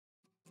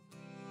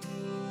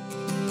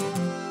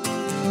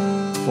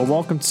Well,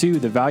 welcome to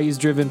the Values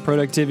Driven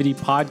Productivity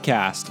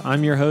Podcast.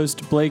 I'm your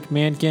host, Blake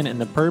Mankin,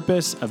 and the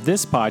purpose of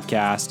this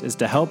podcast is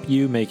to help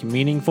you make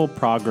meaningful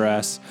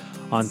progress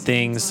on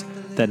things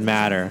that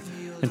matter.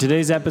 In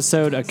today's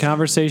episode, a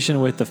conversation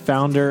with the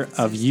founder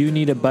of You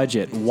Need a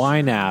Budget,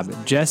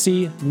 YNAB,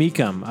 Jesse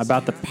Mecham,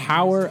 about the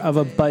power of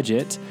a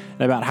budget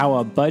and about how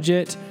a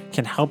budget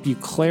can help you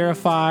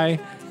clarify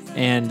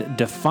and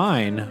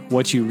define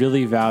what you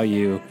really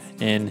value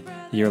in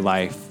your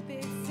life.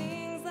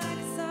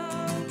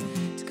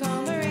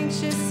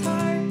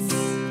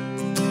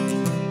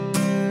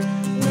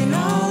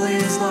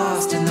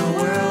 Lost and the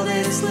world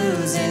is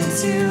losing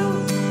too.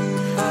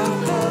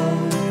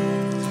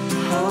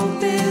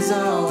 Hope is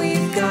all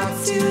we've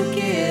got to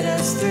get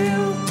us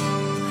through.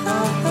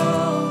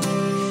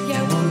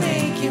 Yeah, we'll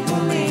make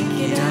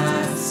it,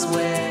 I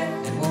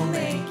swear. And we'll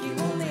make it,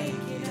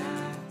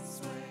 I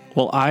swear.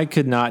 Well, I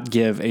could not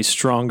give a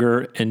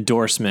stronger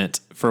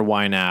endorsement for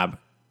YNAB.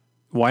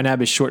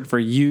 YNAB is short for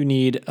You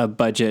Need a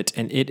Budget,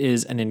 and it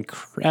is an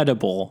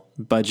incredible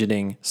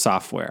budgeting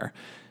software.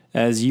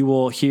 As you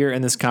will hear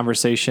in this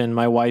conversation,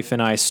 my wife and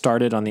I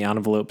started on the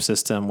envelope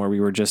system where we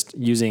were just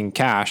using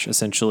cash,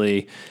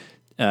 essentially,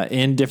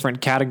 in different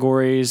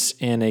categories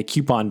in a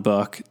coupon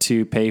book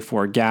to pay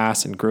for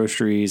gas and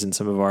groceries and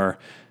some of our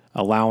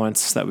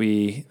allowance that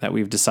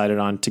we've decided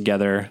on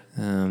together.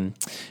 And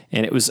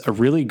it was a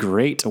really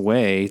great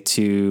way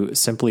to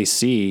simply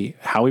see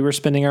how we were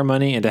spending our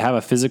money and to have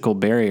a physical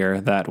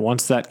barrier that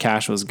once that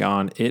cash was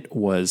gone, it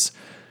was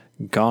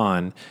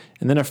gone.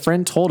 And then a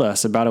friend told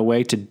us about a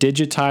way to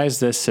digitize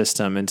this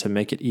system and to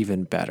make it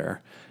even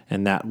better.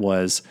 And that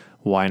was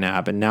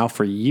YNAB. And now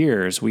for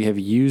years, we have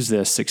used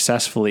this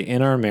successfully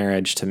in our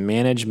marriage to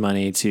manage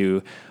money,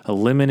 to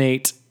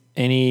eliminate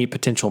any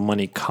potential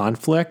money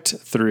conflict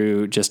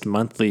through just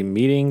monthly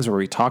meetings where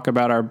we talk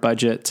about our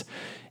budget,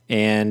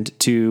 and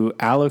to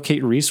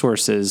allocate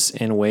resources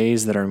in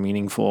ways that are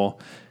meaningful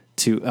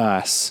to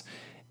us.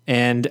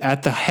 And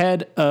at the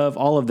head of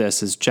all of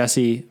this is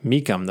Jesse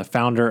Mecham, the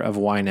founder of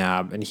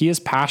YNAB, and he is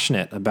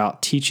passionate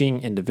about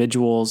teaching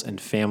individuals and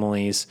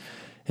families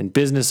and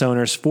business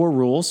owners 4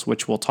 rules,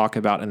 which we'll talk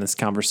about in this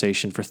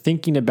conversation, for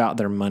thinking about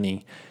their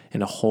money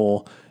in a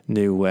whole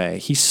new way.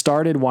 He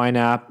started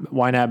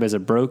YNAB as a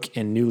broke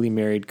and newly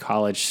married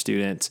college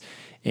student,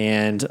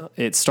 and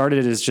it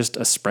started as just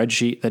a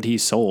spreadsheet that he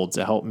sold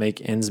to help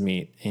make ends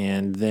meet,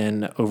 and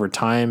then over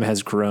time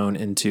has grown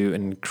into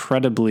an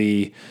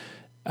incredibly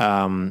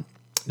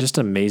just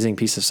an amazing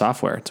piece of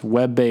software. It's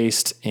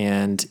web-based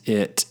and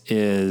it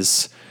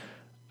is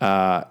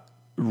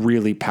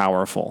really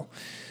powerful.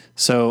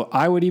 So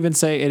I would even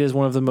say it is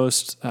one of the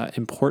most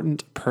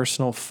important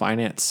personal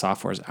finance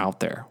softwares out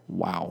there.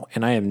 Wow.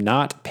 And I am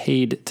not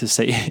paid to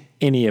say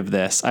any of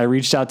this. I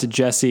reached out to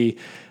Jesse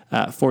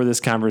for this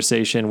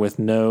conversation with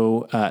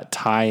no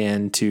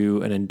tie-in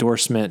to an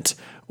endorsement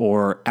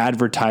or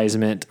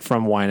advertisement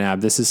from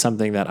YNAB. This is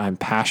something that I'm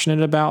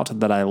passionate about,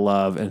 that I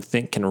love, and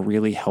think can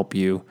really help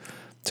you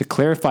to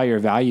clarify your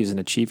values and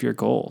achieve your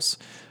goals.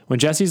 When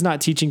Jesse's not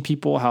teaching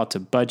people how to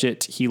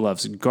budget, he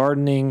loves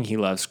gardening, he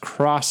loves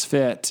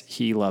CrossFit,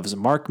 he loves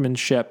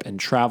marksmanship and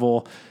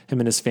travel. Him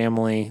and his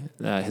family,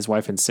 his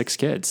wife and 6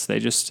 kids, they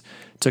just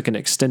took an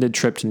extended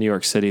trip to New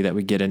York City that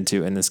we get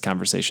into in this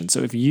conversation. So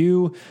if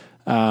you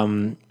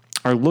are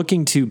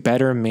looking to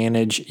better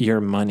manage your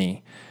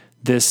money,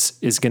 this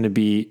is going to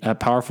be a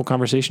powerful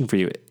conversation for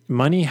you.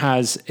 Money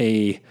has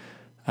an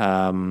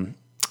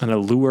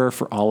allure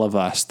for all of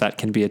us that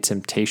can be a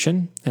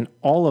temptation, and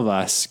all of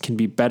us can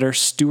be better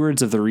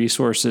stewards of the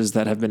resources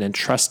that have been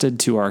entrusted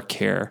to our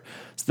care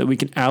so that we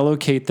can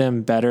allocate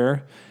them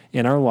better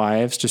in our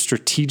lives to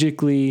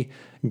strategically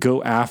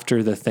go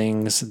after the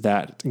things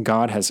that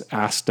God has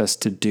asked us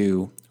to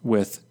do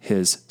with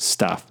his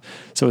stuff.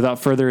 So without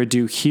further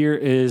ado, here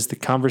is the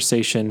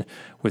conversation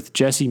with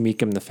Jesse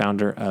Mecham, the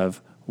founder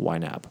of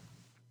YNAB.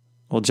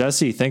 Well,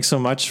 Jesse, thanks so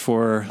much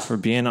for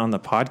being on the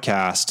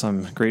podcast.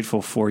 I'm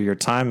grateful for your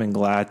time and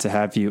glad to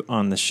have you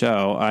on the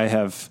show. I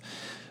have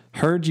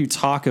heard you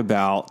talk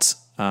about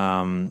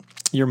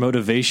your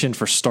motivation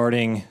for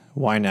starting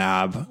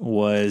YNAB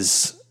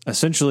was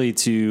essentially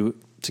to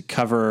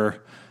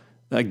cover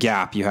a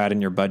gap you had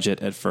in your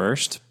budget at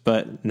first,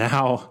 but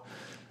now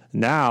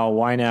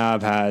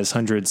YNAB has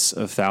hundreds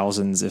of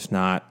thousands, if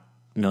not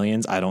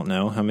millions. I don't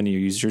know how many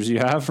users you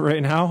have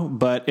right now,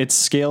 but it's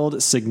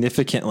scaled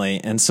significantly.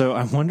 And so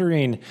I'm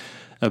wondering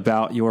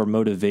about your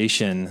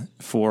motivation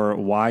for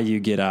why you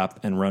get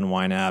up and run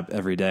YNAB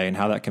every day and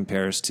how that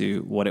compares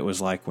to what it was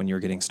like when you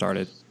were getting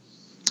started.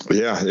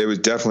 Yeah,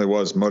 it definitely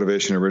was.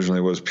 Motivation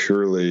originally was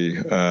purely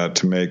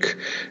to make,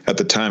 at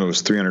the time it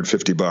was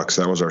 $350.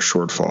 That was our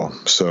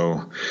shortfall.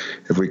 So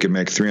if we could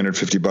make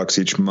 $350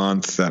 each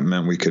month, that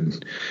meant we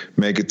could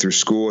make it through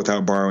school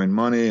without borrowing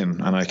money,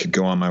 and I could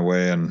go on my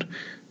way and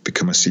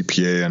become a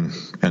CPA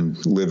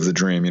and live the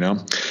dream, you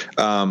know?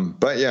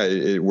 But yeah,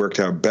 it worked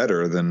out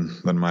better than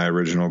my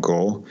original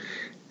goal.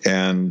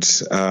 And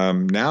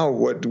now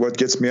what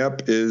gets me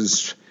up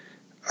is,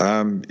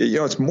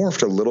 it's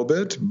morphed a little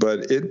bit,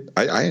 but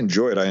I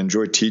enjoy it. I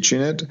enjoy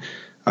teaching it.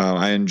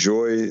 I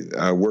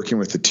enjoy working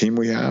with the team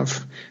we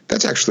have.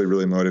 That's actually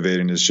really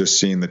motivating, is just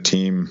seeing the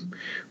team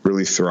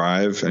really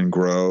thrive and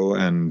grow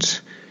and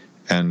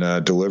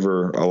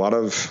deliver a lot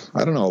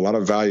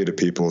of value to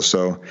people.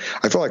 So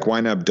I feel like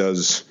YNAB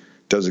does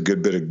a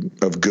good bit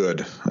of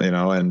good,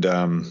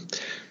 and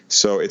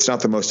so it's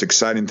not the most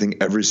exciting thing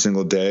every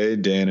single day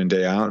in and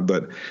day out,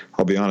 but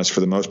I'll be honest, for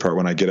the most part,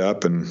 when I get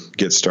up and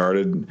get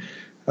started,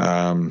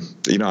 I'm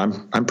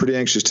pretty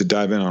anxious to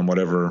dive in on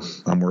whatever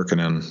I'm working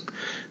in,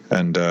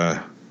 and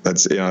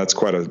that's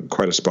quite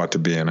a spot to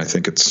be in. I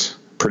think it's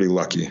pretty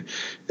lucky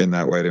in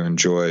that way to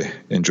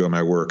enjoy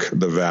my work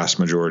the vast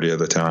majority of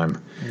the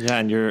time. Yeah,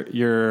 and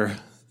you're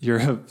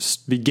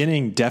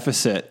beginning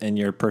deficit in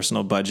your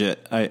personal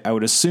budget. I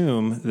would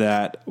assume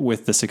that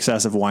with the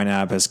success of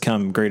YNAB has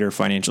come greater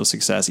financial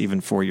success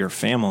even for your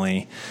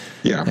family.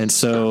 Yeah, and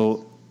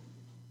so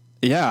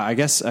I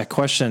guess a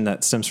question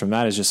that stems from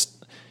that is just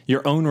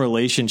your own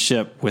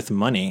relationship with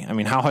money. I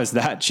mean, how has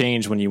that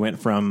changed when you went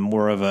from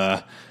more of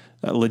a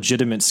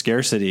legitimate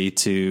scarcity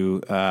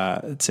to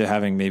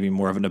having maybe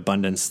more of an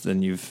abundance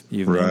than you've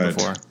known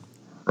before?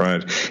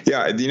 Right.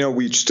 Yeah.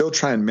 We still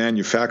try and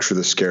manufacture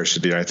the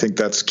scarcity. I think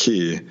that's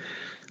key.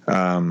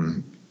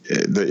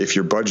 If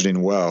you're budgeting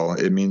well,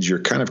 it means you're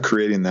kind of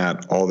creating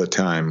that all the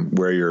time,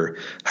 where you're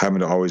having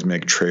to always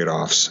make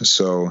trade-offs.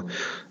 So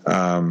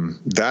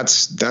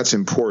that's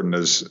important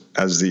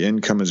as the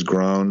income has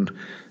grown.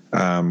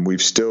 We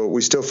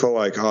still feel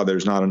like,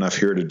 there's not enough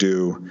here to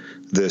do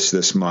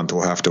this month.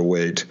 We'll have to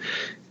wait.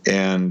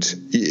 And,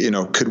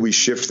 could we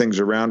shift things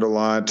around a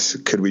lot?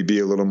 Could we be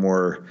a little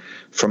more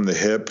from the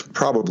hip?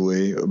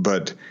 Probably.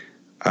 But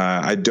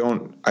I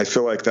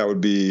feel like that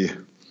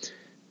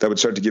would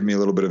start to give me a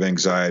little bit of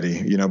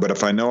anxiety, but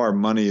if I know our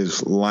money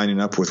is lining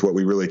up with what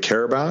we really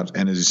care about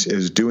and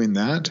is doing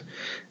that,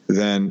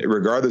 then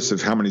regardless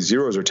of how many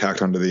zeros are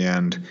tacked onto the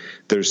end,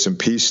 there's some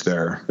peace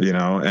there,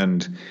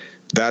 and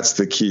that's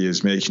the key,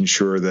 is making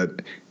sure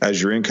that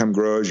as your income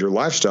grows, your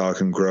lifestyle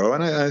can grow.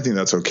 And I think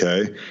that's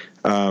okay.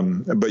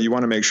 But you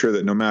want to make sure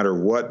that no matter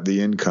what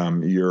the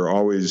income, you're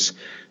always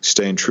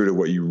staying true to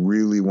what you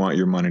really want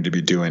your money to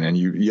be doing. And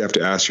you have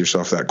to ask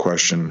yourself that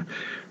question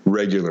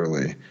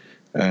regularly.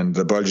 And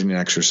the budgeting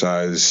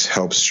exercise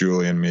helps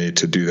Julie and me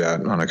to do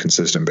that on a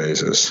consistent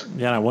basis.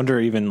 Yeah, and I wonder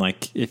even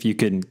if you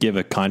could give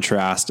a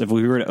contrast. If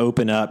we were to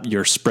open up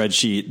your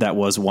spreadsheet that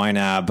was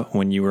YNAB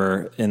when you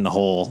were in the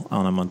hole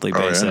on a monthly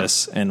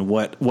basis, and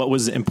what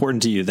was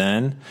important to you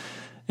then,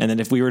 and then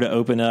if we were to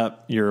open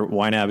up your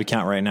YNAB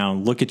account right now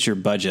and look at your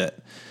budget,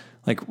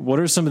 what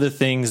are some of the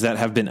things that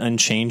have been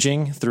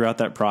unchanging throughout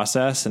that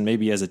process, and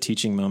maybe as a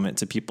teaching moment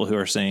to people who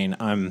are saying,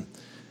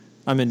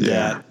 I'm in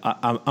debt.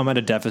 I'm at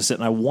a deficit,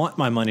 and I want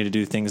my money to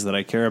do things that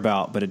I care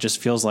about, but it just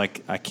feels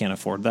like I can't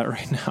afford that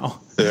right now.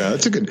 Yeah,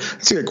 that's a good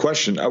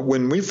question.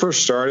 When we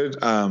first started,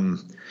 our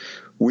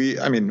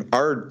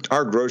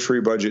grocery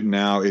budget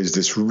now is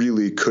this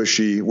really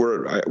cushy.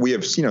 We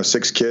have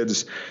 6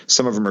 kids.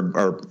 Some of them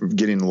are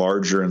getting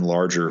larger and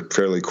larger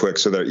fairly quick,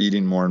 so they're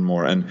eating more and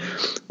more. And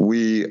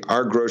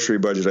our grocery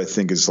budget, I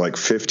think, is like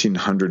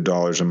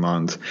 $1,500 a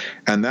month,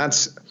 and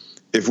that's.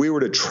 If we were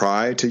to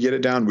try to get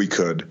it down, we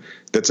could.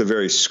 That's a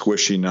very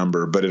squishy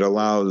number, but it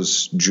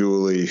allows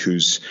Julie,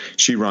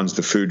 she runs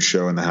the food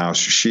show in the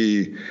house.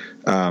 It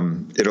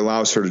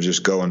allows her to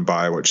just go and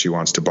buy what she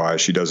wants to buy.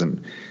 She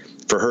doesn't,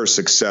 for her,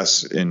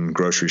 success in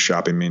grocery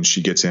shopping means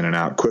she gets in and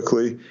out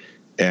quickly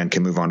and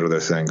can move on to other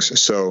things.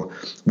 So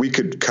we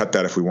could cut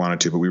that if we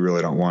wanted to, but we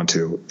really don't want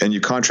to. And you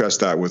contrast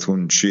that with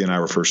when she and I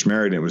were first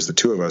married, and it was the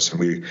two of us, and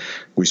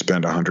we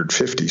spent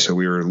 $150. So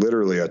we were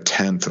literally a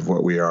tenth of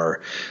what we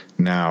are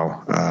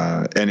now.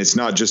 And it's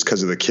not just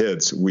because of the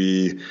kids.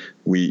 We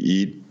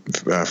eat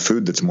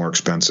food that's more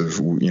expensive.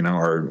 We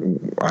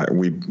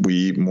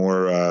eat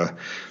more,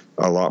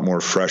 a lot more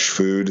fresh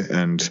food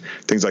and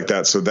things like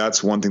that. So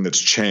that's one thing that's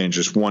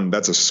changed.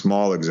 That's a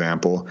small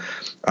example.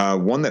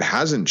 One that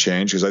hasn't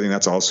changed, because I think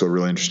that's also a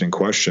really interesting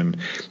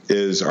question,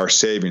 is our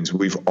savings.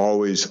 We've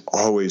always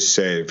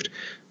saved.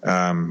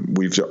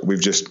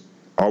 We've just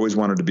always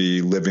wanted to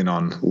be living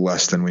on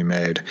less than we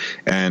made.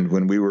 And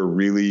when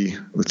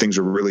things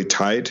were really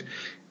tight,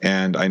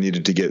 and I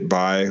needed to get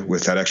by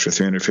with that extra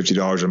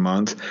 $350 a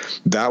month,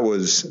 that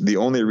was the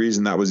only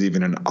reason that was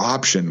even an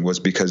option,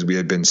 was because we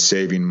had been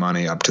saving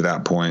money up to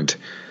that point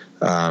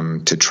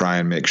to try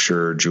and make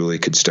sure Julie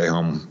could stay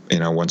home,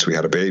 once we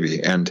had a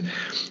baby. And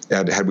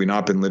had we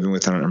not been living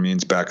within our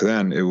means back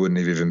then, it wouldn't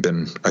have even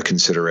been a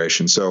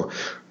consideration. So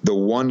the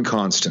one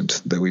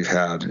constant that we've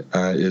had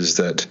is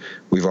that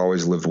we've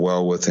always lived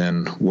well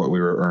within what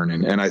we were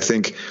earning. And I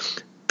think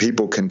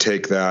people can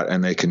take that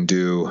and they can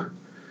do.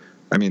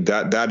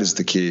 That is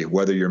the key.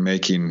 Whether you're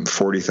making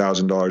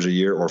 $40,000 a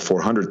year or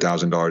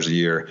 $400,000 a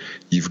year,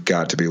 you've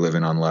got to be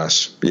living on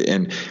less.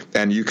 And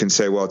you can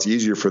say, well, it's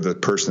easier for the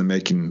person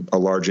making a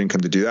large income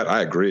to do that.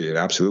 I agree. It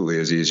absolutely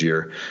is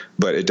easier,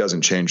 but it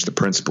doesn't change the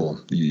principle.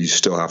 You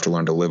still have to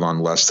learn to live on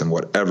less than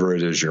whatever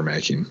it is you're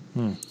making.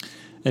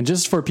 And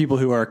just for people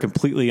who are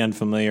completely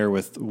unfamiliar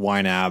with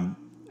YNAB,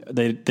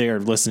 they are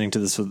listening to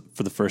this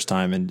for the first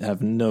time and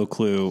have no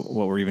clue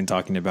what we're even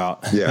talking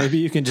about. Yeah. Maybe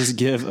you can just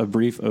give a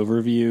brief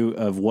overview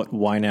of what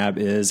YNAB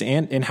is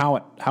and how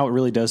it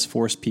really does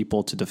force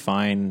people to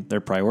define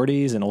their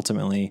priorities and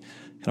ultimately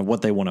kind of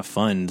what they want to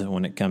fund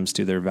when it comes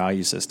to their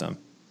value system.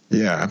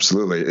 Yeah,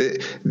 absolutely.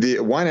 The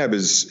YNAB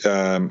is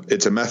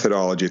it's a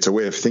methodology. It's a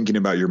way of thinking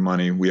about your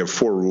money. We have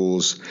 4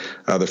 rules.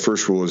 The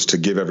first rule is to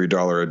give every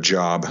dollar a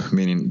job,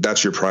 meaning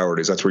that's your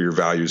priorities. That's where your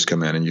values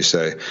come in. And you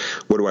say,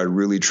 what do I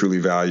really, truly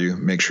value?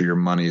 Make sure your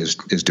money is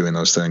doing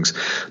those things.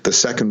 The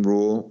second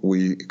rule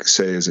we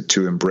say is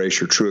to embrace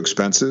your true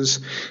expenses,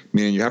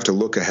 meaning you have to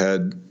look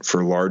ahead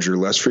for larger,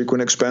 less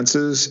frequent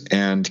expenses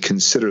and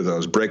consider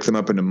those, break them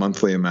up into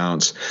monthly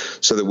amounts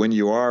so that when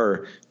you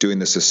are doing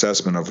this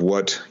assessment of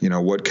what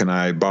can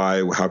I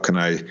buy, how can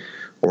I,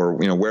 or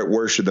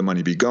where should the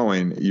money be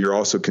going, you're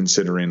also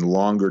considering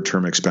longer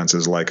term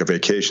expenses like a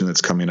vacation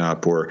that's coming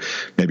up, or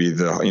maybe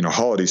the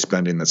holiday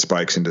spending that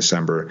spikes in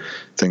December,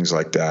 things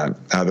like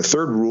that. The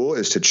third rule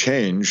is to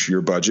change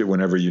your budget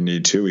whenever you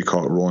need to. We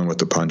call it rolling with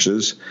the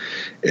punches,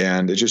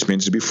 and it just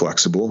means to be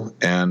flexible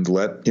and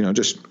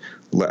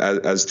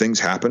as things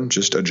happen,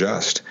 just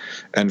adjust.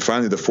 And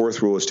finally, the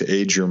fourth rule is to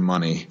age your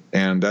money,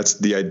 and that's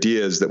the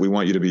idea is that we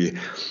want you to be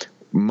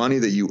money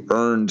that you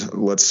earned,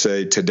 let's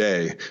say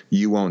today,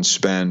 you won't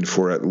spend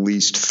for at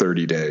least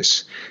 30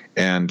 days.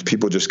 And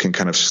people just can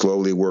kind of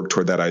slowly work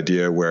toward that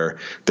idea where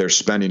they're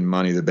spending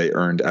money that they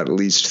earned at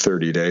least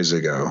 30 days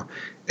ago.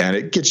 And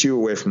it gets you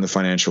away from the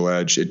financial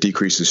edge. It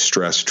decreases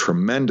stress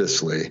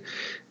tremendously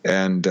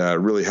and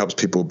really helps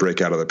people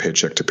break out of the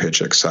paycheck to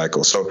paycheck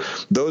cycle. So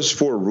those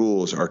 4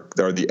 rules are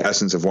the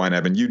essence of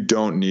YNAB, and you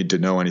don't need to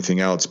know anything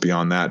else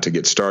beyond that to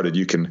get started.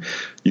 You can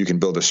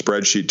build a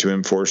spreadsheet to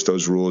enforce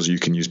those rules. You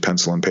can use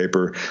pencil and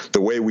paper.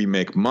 The way we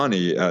make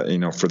money,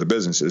 for the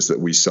business is that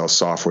we sell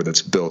software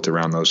that's built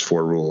around those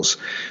 4 rules,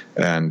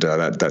 and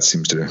that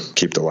seems to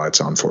keep the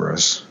lights on for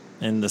us.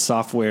 And the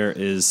software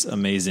is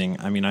amazing.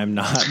 I mean, I'm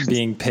not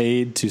being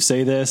paid to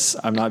say this.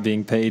 I'm not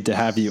being paid to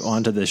have you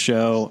onto the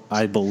show.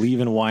 I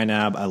believe in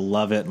YNAB. I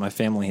love it. My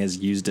family has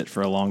used it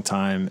for a long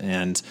time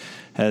and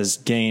has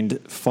gained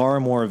far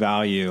more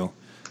value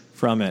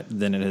from it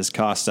than it has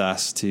cost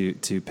us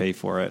to pay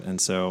for it.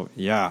 And so,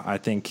 yeah, I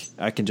think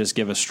I can just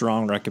give a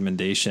strong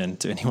recommendation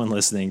to anyone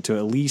listening to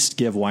at least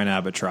give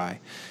YNAB a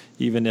try.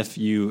 Even if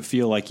you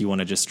feel like you want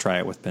to just try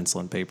it with pencil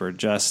and paper,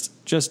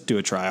 just do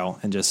a trial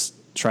and just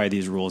try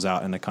these rules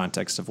out in the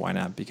context of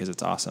YNAB because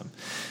it's awesome.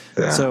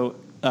 Yeah. So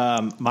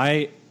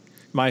my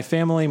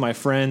family, my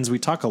friends, we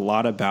talk a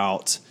lot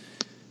about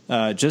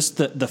just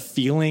the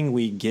feeling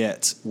we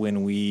get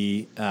when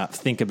we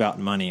think about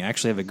money. I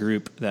actually have a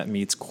group that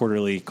meets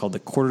quarterly called the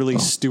Quarterly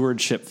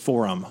Stewardship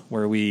Forum,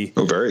 where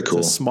very cool.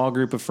 It's a small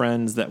group of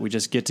friends that we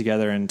just get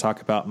together and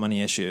talk about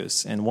money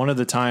issues. And one of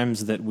the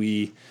times that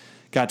we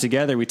got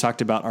together, we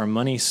talked about our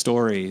money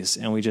stories,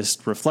 and we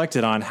just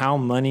reflected on how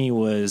money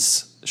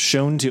was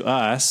shown to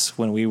us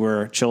when we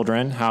were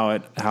children, how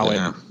it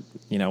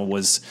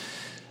was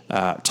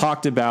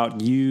talked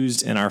about,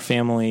 used in our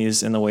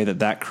families in the way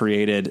that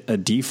created a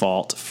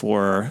default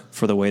for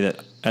the way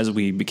that as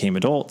we became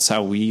adults,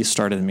 how we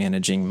started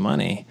managing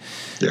money.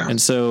 Yeah.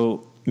 And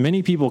so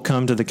many people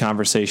come to the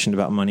conversation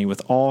about money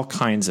with all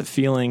kinds of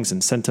feelings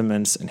and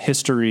sentiments and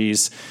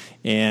histories.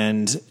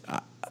 And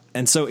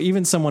so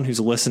even someone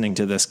who's listening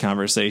to this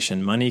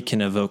conversation, money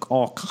can evoke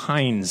all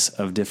kinds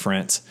of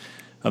different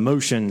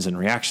emotions and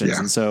reactions. Yeah.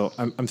 And so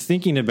I'm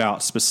thinking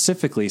about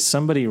specifically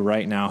somebody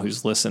right now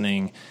who's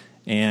listening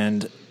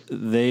and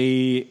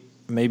they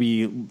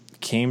maybe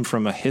came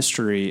from a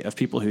history of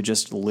people who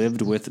just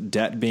lived with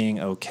debt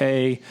being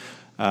okay.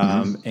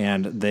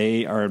 And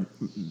they are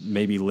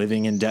maybe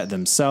living in debt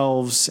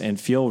themselves and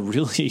feel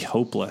really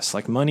hopeless.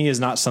 Like money is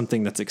not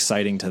something that's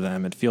exciting to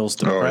them. It feels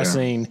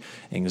depressing,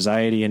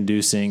 anxiety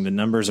inducing. The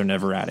numbers are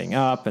never adding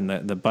up and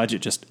the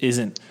budget just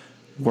isn't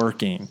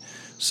working.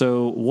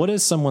 So what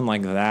does someone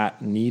like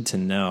that need to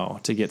know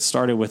to get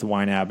started with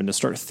YNAB and to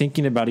start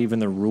thinking about even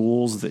the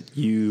rules that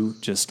you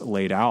just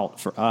laid out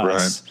for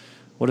us? Right.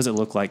 What does it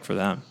look like for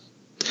them?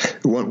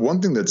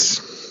 One thing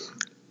that's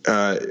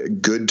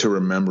good to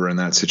remember in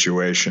that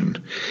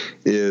situation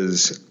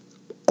is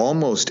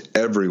almost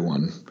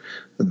everyone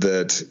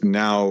that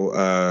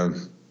now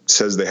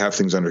says they have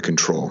things under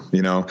control,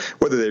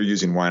 whether they're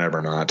using YNAB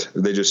or not,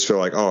 they just feel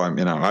like,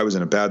 I was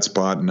in a bad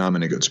spot and now I'm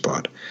in a good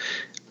spot.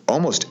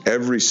 Almost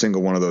every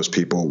single one of those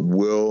people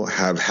will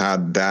have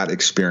had that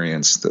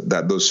experience,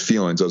 that those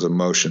feelings, those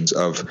emotions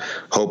of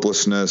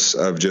hopelessness,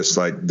 of just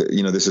like,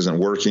 this isn't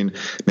working.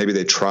 Maybe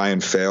they try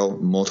and fail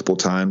multiple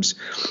times.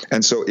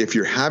 And so if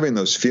you're having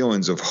those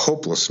feelings of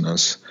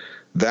hopelessness,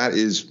 that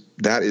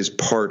is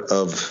part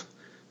of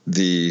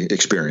the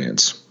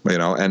experience,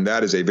 and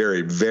that is a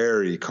very,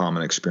 very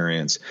common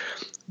experience.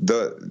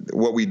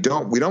 what we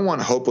don't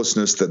want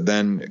hopelessness that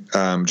then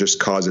just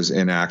causes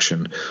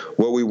inaction.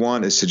 What we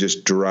want is to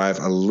just derive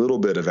a little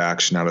bit of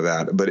action out of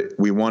that, but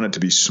we want it to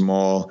be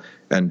small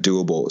and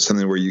doable,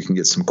 something where you can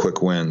get some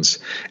quick wins.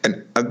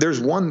 And there's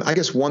one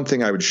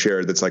thing I would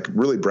share that's like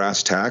really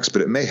brass tacks,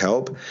 but it may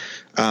help.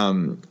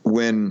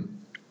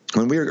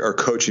 When we are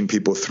coaching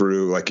people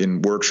through, like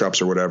in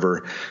workshops or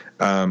whatever,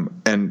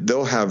 and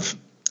they'll have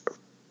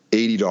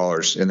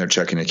 $80 in their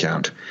checking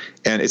account.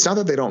 And it's not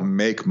that they don't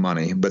make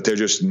money, but they're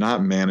just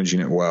not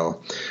managing it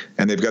well.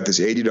 And they've got this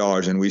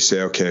 $80, and we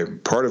say, okay,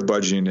 part of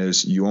budgeting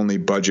is you only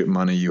budget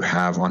money you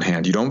have on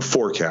hand. You don't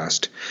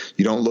forecast.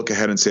 You don't look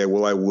ahead and say,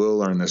 well, I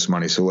will earn this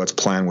money, so let's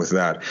plan with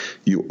that.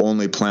 You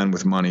only plan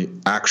with money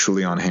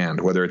actually on hand,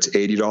 whether it's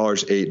 $80,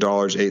 $8,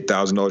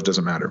 $8,000,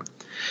 doesn't matter.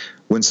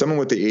 When someone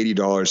with the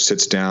 $80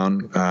 sits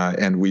down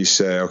and we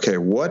say, okay,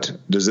 what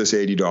does this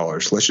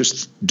 $80? Let's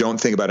just don't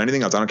think about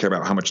anything else. I don't care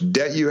about how much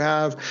debt you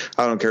have.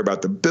 I don't care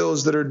about the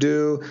bills that are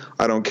due.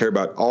 I don't care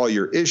about all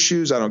your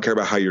issues. I don't care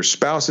about how your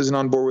spouse isn't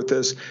on board with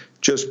this.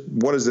 Just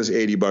what does this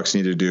 $80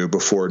 need to do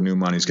before new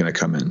money is going to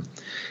come in?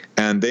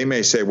 And they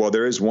may say, well,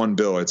 there is one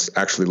bill. It's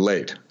actually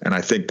late, and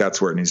I think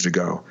that's where it needs to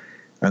go.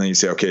 And then you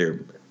say, okay,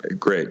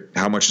 great.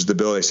 How much is the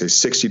bill? They say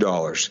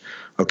 $60.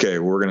 Okay,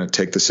 we're going to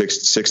take the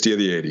 60 of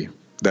the 80.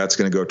 That's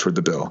going to go toward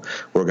the bill.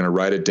 We're going to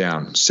write it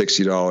down,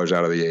 $60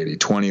 out of the 80,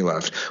 20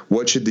 left.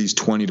 What should these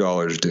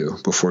 $20 do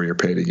before you're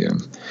paid again?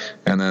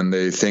 And then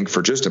they think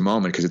for just a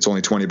moment, because it's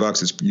only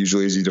 $20, it's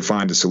usually easy to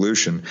find a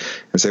solution,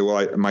 and say,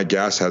 well, my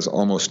gas has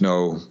almost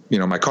no,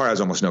 my car has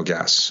almost no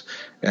gas,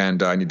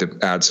 and I need to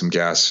add some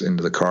gas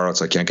into the car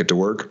else I can't get to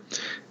work.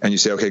 And you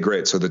say, okay,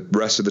 great. So the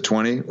rest of the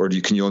 20, or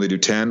can you only do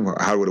 10?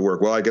 How would it work?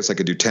 Well, I guess I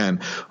could do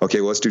 10. Okay,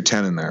 well, let's do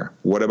 10 in there.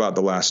 What about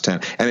the last 10?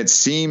 And it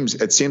seems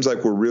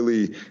like we're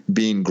really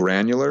being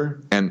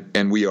granular,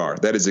 and we are.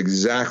 That is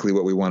exactly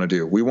what we want to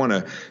do. We want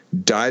to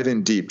dive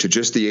in deep to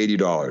just the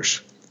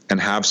 $80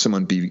 and have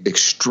someone be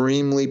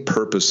extremely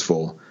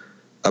purposeful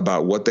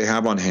about what they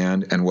have on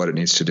hand and what it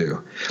needs to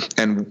do.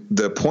 And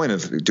the point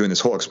of doing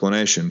this whole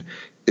explanation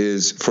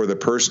is for the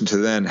person to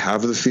then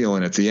have the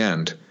feeling at the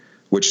end,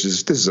 this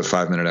is a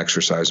 5-minute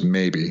exercise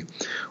maybe,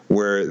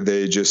 where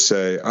they just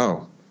say,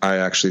 oh, I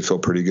actually feel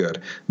pretty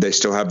good. They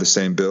still have the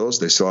same bills,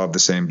 they still have the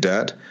same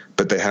debt,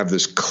 but they have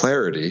this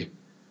clarity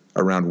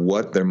around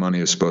what their money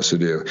is supposed to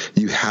do.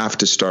 You have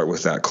to start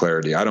with that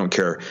clarity. I don't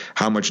care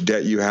how much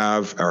debt you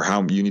have or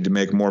how you need to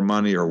make more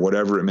money or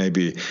whatever it may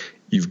be.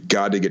 You've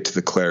got to get to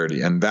the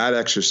clarity, and that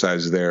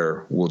exercise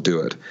there will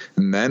do it.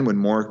 And then when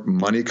more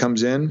money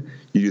comes in,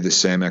 you do the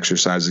same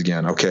exercise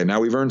again. Okay,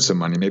 now we've earned some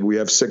money. Maybe we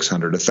have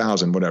 600,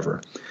 1,000,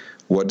 whatever.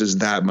 What does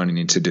that money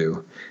need to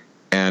do?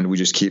 And we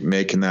just keep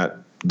making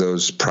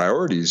those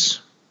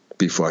priorities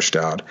be flushed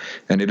out.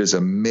 And it is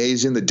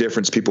amazing the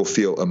difference people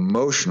feel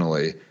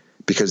emotionally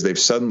because they've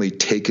suddenly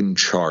taken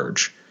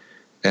charge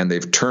and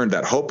they've turned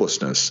that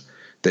hopelessness.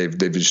 They've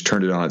just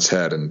turned it on its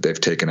head and they've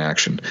taken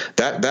action.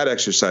 That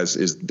exercise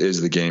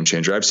is the game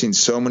changer. I've seen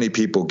so many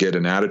people get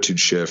an attitude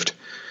shift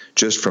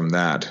just from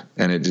that,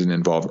 and it didn't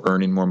involve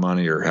earning more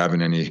money or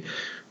having any,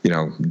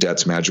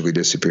 debts magically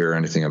disappear or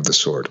anything of the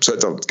sort. So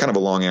it's kind of a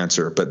long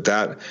answer, but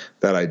that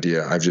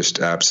idea, I've just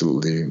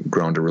absolutely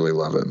grown to really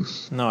love it.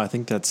 No, I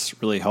think that's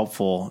really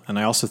helpful. And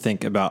I also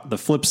think about the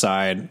flip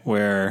side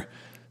where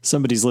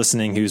somebody's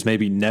listening who's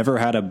maybe never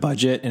had a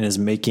budget and is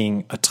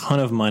making a ton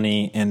of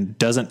money and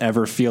doesn't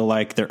ever feel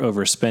like they're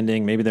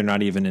overspending. Maybe they're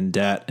not even in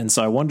debt. And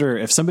so I wonder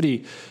if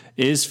somebody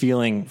is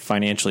feeling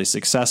financially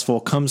successful,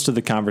 comes to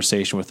the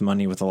conversation with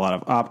money with a lot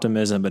of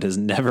optimism, but has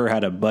never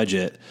had a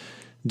budget.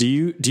 Do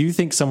you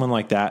think someone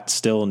like that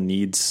still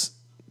needs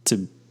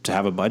to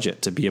have a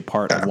budget to be a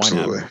part of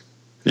YNAB?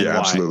 Yeah,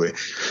 absolutely.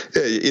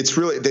 It's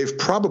really,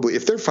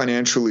 if they're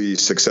financially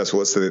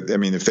successful, if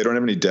they don't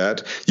have any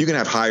debt, you can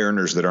have high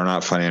earners that are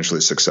not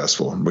financially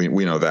successful.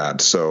 We know that.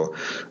 So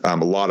a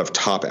lot of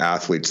top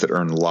athletes that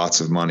earn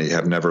lots of money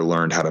have never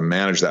learned how to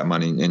manage that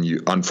money.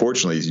 And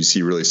unfortunately, you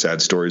see really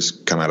sad stories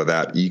come out of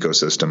that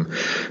ecosystem.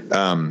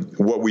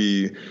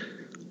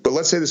 But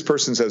let's say this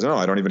person says, no,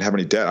 I don't even have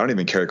any debt. I don't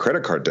even carry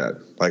credit card debt.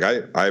 Like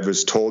I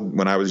was told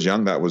when I was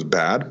young that was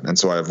bad. And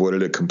so I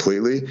avoided it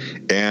completely.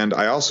 And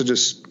I also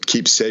just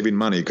keep saving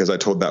money because I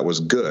told that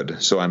was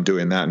good. So I'm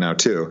doing that now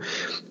too.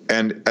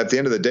 And at the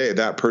end of the day,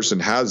 that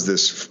person has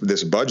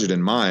this budget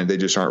in mind. They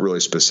just aren't really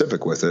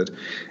specific with it.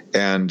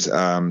 And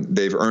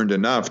they've earned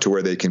enough to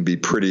where they can be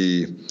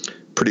pretty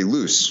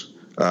loose.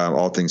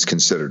 All things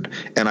considered.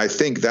 And I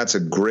think that's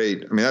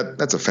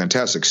that's a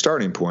fantastic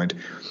starting point.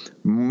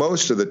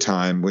 Most of the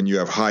time when you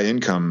have high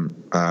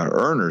income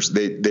earners,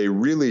 they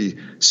really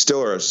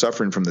still are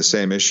suffering from the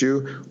same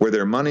issue where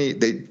their money,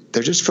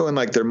 they're just feeling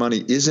like their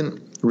money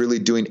isn't really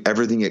doing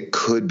everything it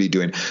could be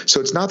doing.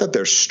 So it's not that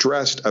they're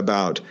stressed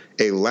about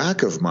a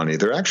lack of money.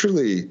 They're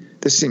actually,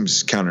 this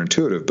seems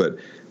counterintuitive, but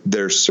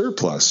their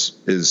surplus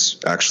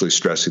is actually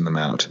stressing them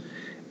out.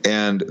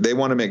 And they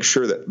want to make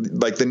sure that,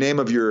 like the name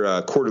of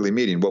your quarterly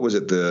meeting, what was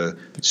it? The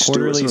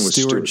Quarterly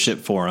Stewardship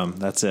Forum.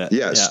 That's it.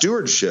 Yeah,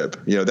 stewardship.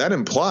 That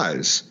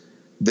implies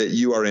that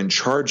you are in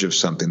charge of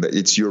something, that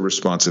it's your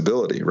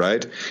responsibility,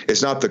 right?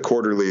 It's not the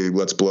quarterly,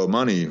 let's blow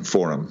money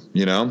for them,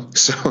 you know?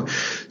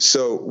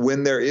 So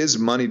when there is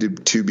money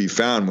to be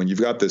found, when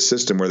you've got this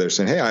system where they're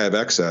saying, hey, I have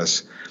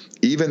excess,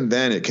 even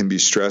then it can be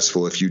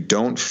stressful if you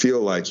don't feel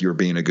like you're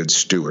being a good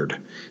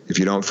steward, if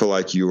you don't feel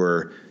like you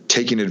are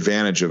taking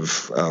advantage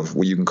of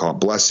what you can call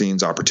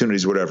blessings,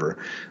 opportunities,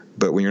 whatever.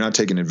 But when you're not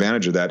taking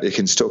advantage of that, it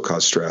can still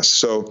cause stress.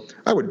 So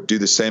I would do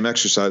the same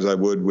exercise I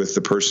would with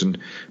the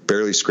person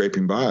barely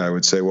scraping by. I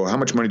would say, well, how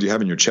much money do you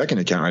have in your checking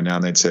account right now?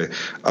 And they'd say,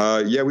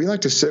 yeah, we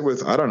like to sit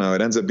with, I don't know,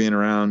 it ends up being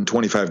around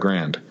 25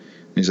 grand.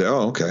 And you say,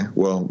 oh, okay,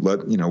 well,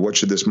 what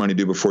should this money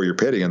do before you're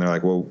paid again? They're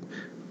like, well,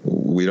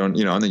 we don't,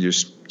 and then you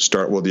just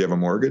start, well, do you have a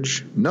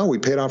mortgage? No, we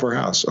paid off our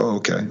house. Oh,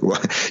 okay. Well,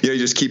 you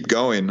just keep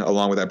going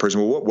along with that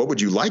person. Well, what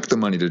would you like the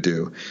money to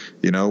do?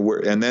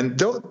 And then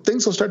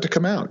things will start to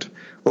come out.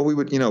 Well, we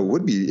would,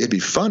 it'd be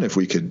fun if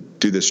we could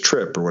do this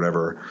trip or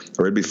whatever,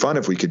 or it'd be fun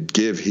if we could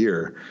give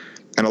here.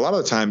 And a lot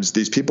of the times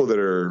these people that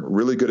are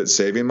really good at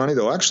saving money,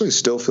 they'll actually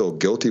still feel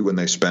guilty when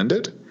they spend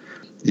it,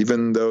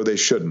 even though they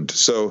shouldn't.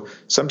 So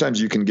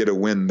sometimes you can get a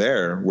win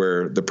there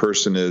where the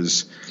person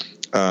is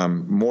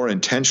more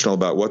intentional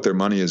about what their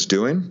money is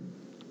doing.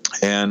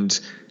 And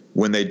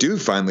when they do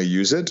finally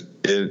use it,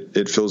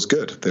 it feels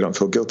good. They don't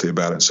feel guilty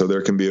about it. So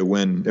there can be a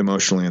win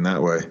emotionally in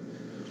that way.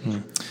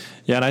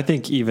 Yeah. And I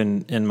think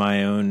even in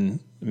my own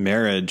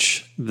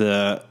marriage,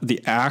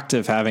 the act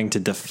of having to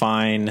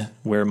define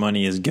where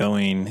money is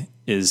going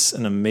is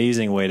an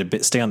amazing way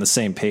to stay on the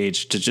same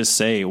page, to just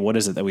say, what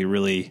is it that we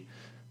really,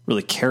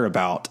 really care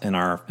about in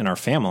our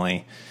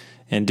family?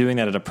 And doing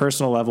that at a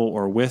personal level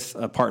or with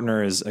a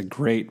partner is a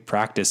great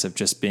practice of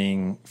just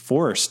being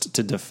forced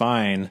to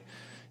define,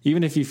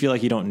 even if you feel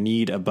like you don't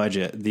need a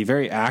budget, the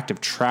very act of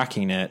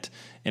tracking it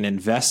and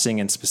investing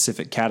in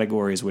specific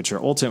categories, which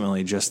are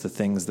ultimately just the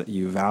things that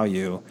you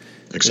value,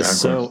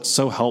 exactly, is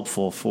so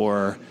helpful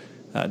for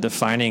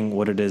defining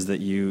what it is that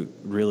you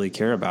really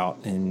care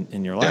about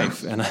in your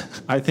life. Yeah. And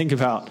I think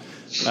about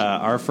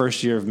our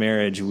first year of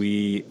marriage,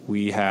 we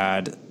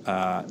had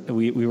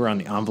we were on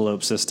the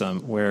envelope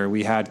system where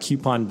we had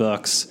coupon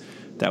books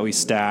that we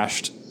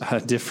stashed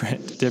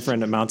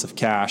different amounts of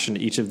cash into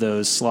each of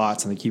those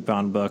slots in the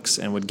coupon books,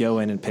 and would go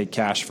in and pay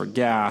cash for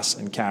gas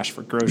and cash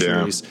for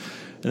groceries. Yeah.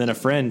 And then a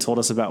friend told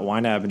us about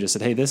YNAB and just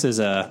said, hey, this is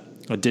a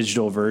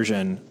digital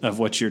version of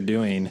what you're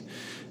doing.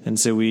 And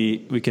so we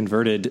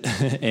converted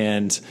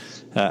and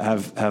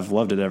have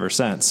loved it ever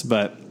since.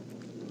 But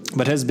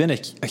has been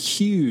a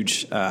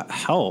huge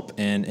help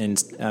in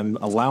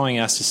allowing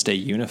us to stay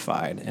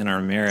unified in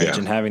our marriage,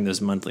 and having those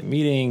monthly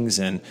meetings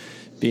and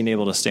being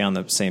able to stay on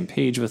the same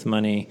page with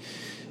money.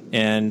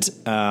 And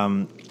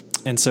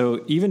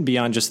so even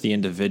beyond just the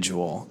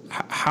individual,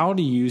 how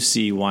do you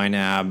see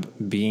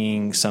YNAB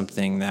being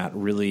something that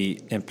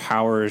really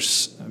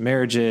empowers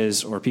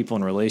marriages or people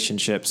in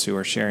relationships who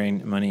are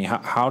sharing money?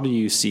 How do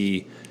you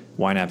see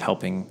YNAB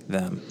helping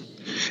them?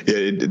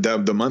 Yeah,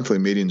 the monthly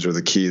meetings are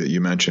the key that you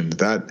mentioned.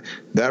 That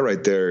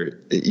right there,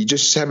 you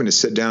just having to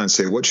sit down and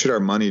say, what should our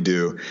money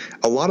do?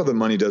 A lot of the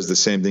money does the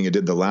same thing it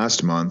did the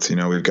last month.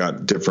 We've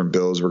got different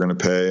bills we're going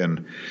to pay,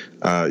 and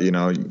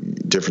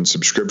different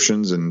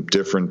subscriptions, and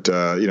different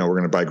we're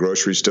going to buy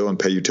groceries still and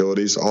pay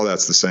utilities. All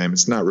that's the same.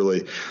 It's not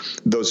really,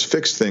 those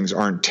fixed things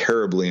aren't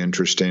terribly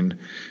interesting.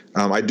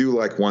 I do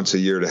like once a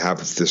year to have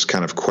this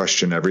kind of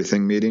question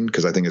everything meeting,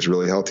 because I think it's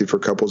really healthy for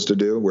couples to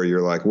do, where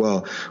you're like,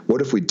 well, what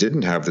if we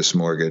didn't have this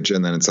mortgage?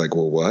 And then it's like,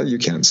 well, what? You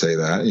can't say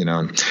that,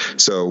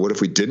 So what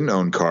if we didn't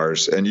own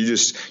cars? And you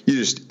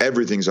just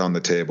everything's on the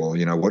table.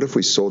 What if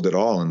we sold it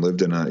all and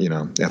lived in a,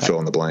 fill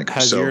in the blank.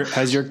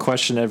 Has your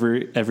question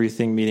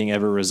everything meeting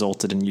ever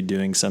resulted in you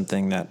doing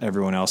something that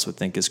everyone else would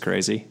think is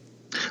crazy?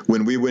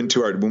 When we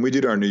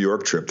did our New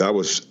York trip, that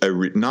was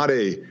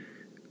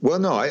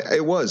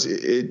it was.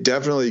 It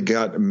definitely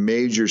got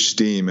major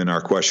steam in our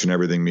question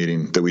everything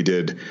meeting that we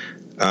did.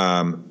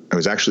 It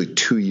was actually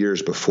 2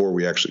 years before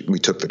we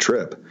took the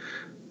trip,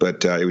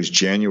 but it was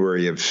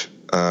January of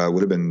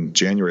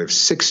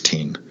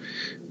 16,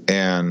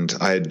 and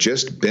I had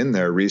just been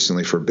there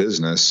recently for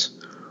business,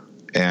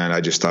 and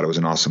I just thought it was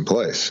an awesome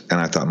place, and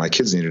I thought my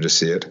kids needed to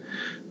see it.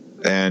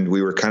 And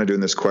we were kind of doing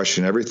this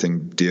question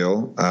everything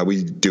deal.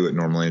 We do it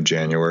normally in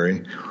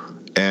January.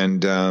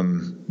 And,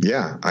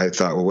 I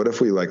thought, well, what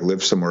if we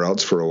live somewhere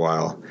else for a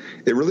while?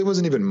 It really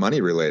wasn't even money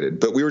related,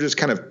 but we were just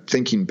kind of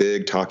thinking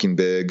big, talking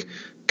big,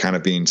 kind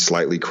of being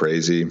slightly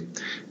crazy.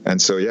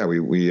 And so,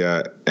 we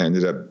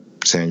ended up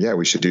saying,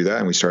 we should do that.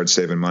 And we started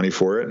saving money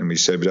for it. And we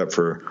saved it up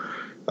for,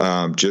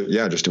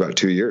 just about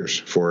 2 years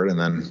for it. And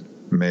then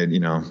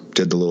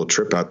did the little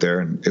trip out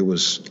there, and it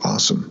was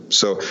awesome.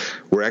 So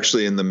we're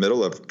actually in the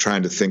middle of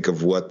trying to think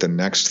of what the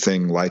next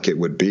thing like it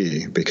would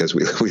be, because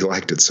we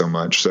liked it so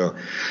much. So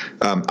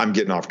I'm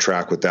getting off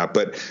track with that,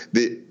 but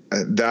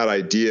that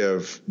idea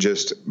of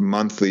just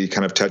monthly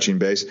kind of touching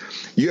base,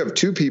 you have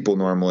two people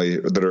normally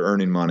that are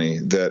earning money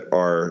that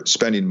are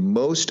spending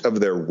most of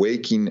their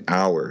waking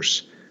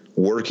hours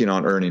working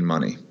on earning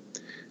money.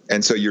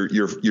 And so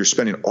you're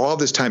spending all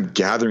this time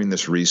gathering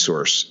this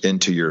resource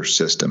into your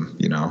system,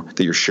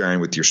 that you're sharing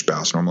with your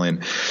spouse normally.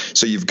 And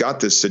so you've got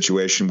this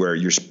situation where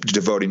you're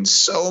devoting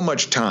so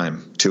much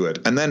time to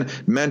it, and then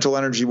mental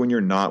energy when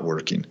you're not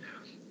working.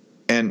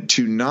 And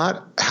to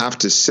not have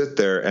to sit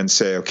there and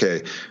say,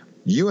 okay,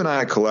 you and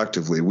I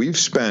collectively, we've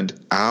spent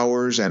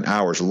hours and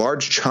hours,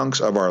 large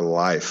chunks of our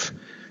life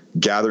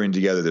gathering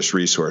together this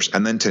resource,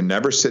 and then to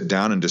never sit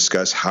down and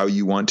discuss how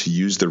you want to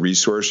use the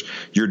resource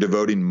you're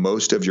devoting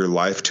most of your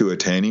life to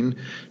attaining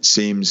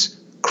seems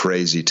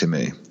crazy to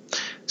me.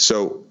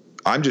 So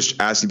I'm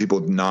just asking people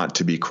not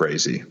to be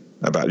crazy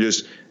about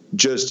it.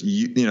 Just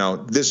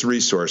this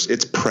resource,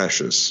 it's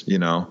precious,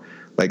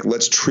 like,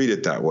 let's treat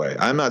it that way.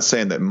 I'm not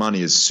saying that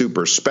money is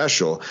super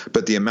special,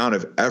 but the amount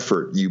of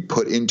effort you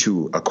put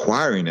into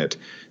acquiring it,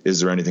 is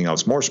there anything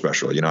else more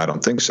special? I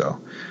don't think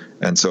so.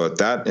 And so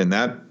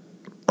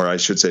or I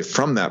should say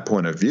from that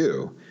point of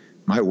view,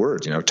 my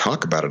word,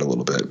 talk about it a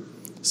little bit.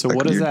 So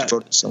what does that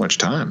devote so much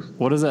time?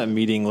 What does that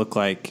meeting look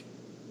like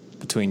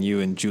between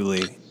you and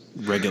Julie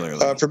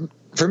regularly?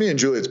 For me and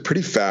Julie, it's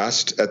pretty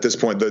fast at this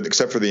point,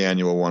 except for the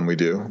annual one we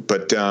do.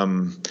 But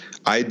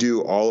I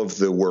do all of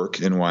the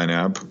work in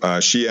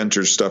YNAB. She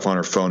enters stuff on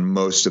her phone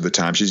most of the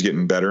time. She's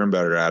getting better and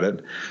better at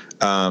it.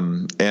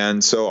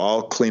 And so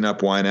I'll clean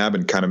up YNAB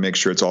and kind of make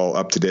sure it's all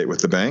up to date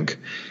with the bank.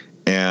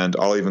 And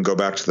I'll even go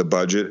back to the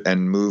budget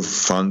and move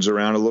funds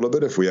around a little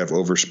bit if we have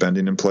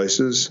overspending in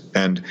places.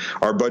 And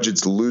our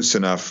budget's loose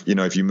enough,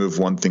 if you move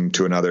one thing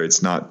to another,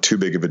 it's not too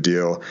big of a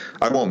deal.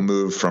 I won't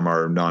move from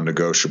our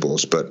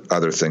non-negotiables, but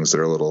other things that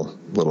are a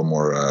little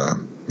more,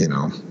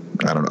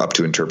 up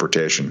to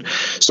interpretation.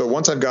 So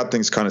once I've got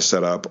things kind of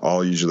set up,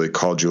 I'll usually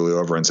call Julie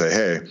over and say,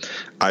 hey,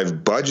 I've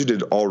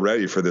budgeted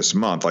already for this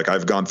month. Like,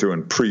 I've gone through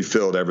and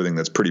pre-filled everything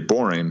that's pretty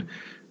boring.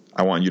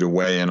 I want you to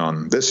weigh in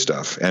on this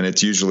stuff. And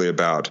it's usually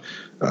about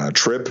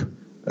trip.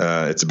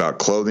 It's about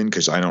clothing,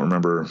 because I don't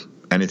remember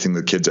anything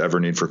the kids ever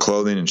need for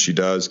clothing, and she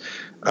does.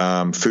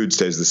 Food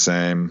stays the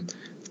same.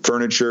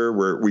 Furniture,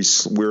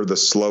 we're the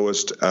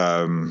slowest,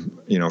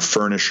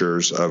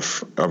 furnishers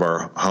of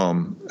our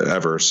home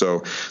ever.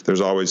 So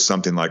there's always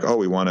something like,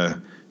 we want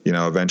to,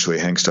 eventually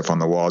hang stuff on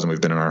the walls, and we've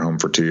been in our home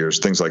for 2 years,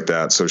 things like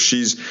that. So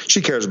she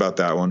cares about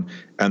that one.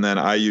 And then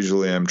I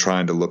usually am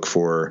trying to look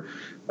for,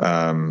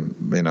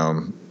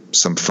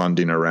 some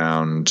funding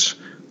around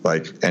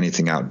like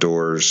anything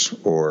outdoors,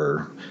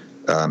 or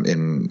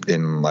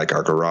in like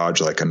our garage,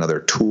 like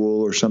another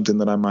tool or something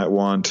that I might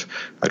want.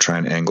 I try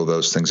and angle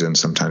those things in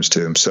sometimes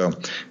too. So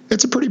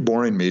it's a pretty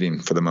boring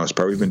meeting for the most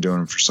part. We've been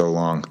doing it for so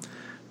long.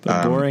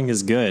 But boring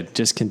is good.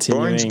 Just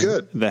continuing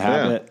the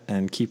habit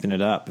and keeping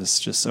it up is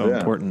just so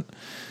important.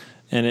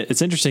 And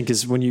it's interesting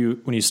because when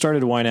you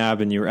started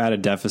YNAB and you were at a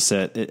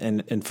deficit,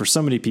 and for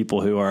so many people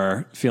who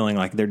are feeling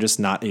like they're just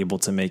not able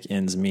to make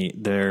ends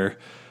meet,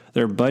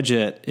 their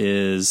budget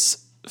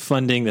is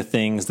funding the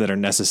things that are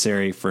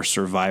necessary for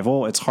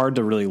survival. It's hard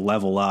to really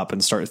level up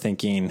and start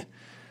thinking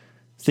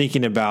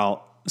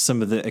about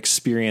some of the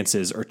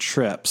experiences or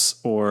trips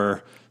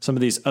or some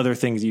of these other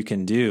things you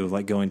can do,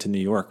 like going to New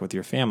York with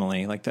your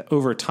family. Like that,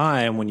 over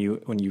time, when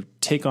you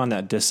take on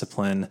that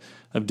discipline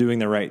of doing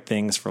the right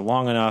things for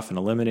long enough and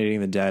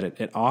eliminating the debt,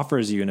 it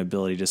offers you an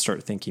ability to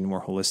start thinking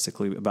more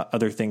holistically about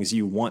other things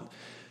you want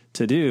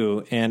to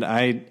do. And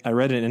I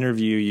read an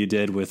interview you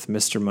did with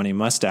Mr. Money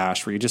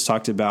Mustache where you just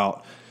talked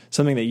about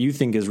something that you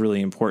think is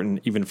really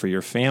important, even for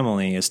your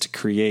family, is to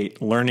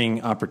create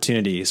learning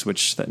opportunities,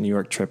 which that New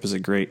York trip is a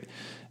great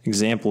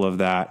example of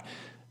that.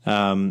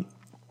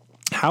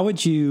 How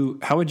would you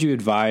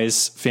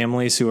advise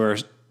families who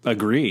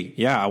agree?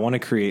 Yeah, I want to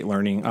create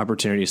learning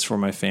opportunities for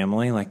my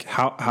family. Like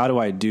how do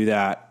I do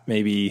that?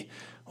 Maybe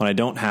when I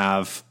don't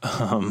have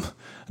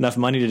enough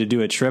money to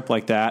do a trip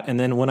like that, and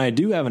then when I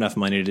do have enough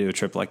money to do a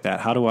trip like that,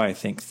 how do I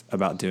think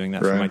about doing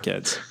that for my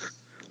kids?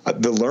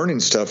 The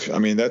learning stuff, I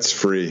mean, that's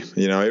free.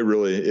 You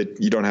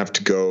don't have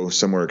to go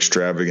somewhere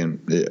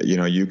extravagant.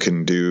 You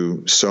can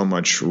do so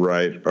much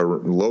right or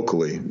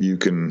locally.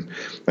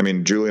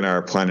 Julie and I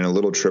are planning a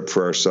little trip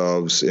for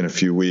ourselves in a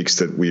few weeks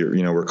that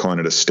we're calling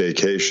it a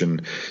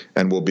staycation,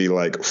 and we'll be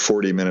like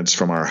 40 minutes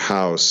from our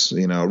house.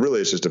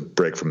 Really it's just a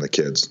break from the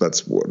kids.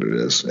 That's what it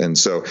is. And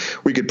so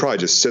we could probably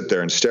just sit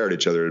there and stare at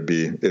each other.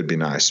 It'd be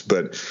nice,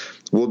 but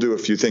we'll do a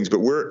few things.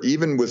 But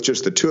even with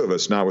just the two of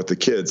us, not with the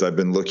kids, I've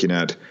been looking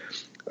at,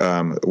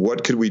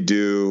 what could we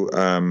do?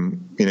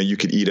 You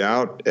could eat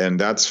out, and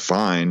that's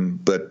fine,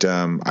 but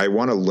I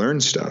want to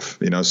learn stuff,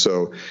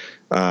 so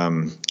I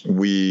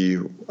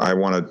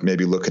want to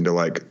maybe look into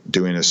like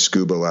doing a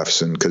scuba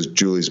lesson, because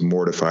Julie's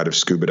mortified of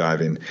scuba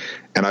diving,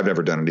 and I've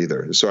never done it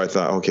either. So I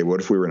thought, okay,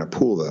 what if we were in a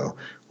pool though,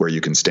 where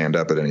you can stand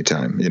up at any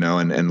time,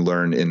 and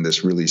learn in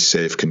this really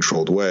safe,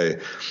 controlled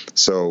way.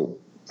 So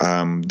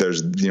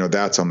there's,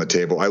 that's on the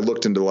table. I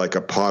looked into like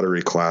a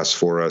pottery class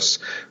for us.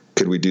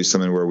 Could we do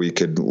something where we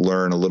could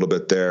learn a little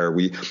bit there?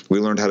 We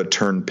learned how to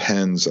turn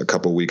pens a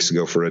couple weeks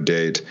ago for a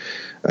date,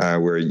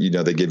 where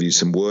they give you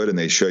some wood and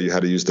they show you how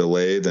to use the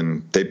lathe,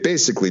 and they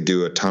basically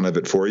do a ton of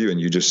it for you,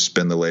 and you just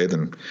spin the lathe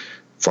and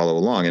follow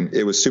along. And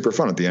it was super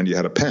fun. At the end, you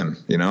had a pen,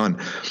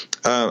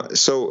 and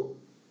so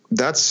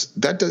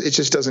it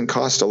just doesn't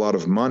cost a lot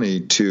of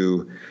money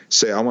to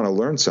say, I want to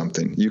learn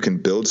something. You can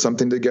build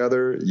something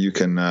together. You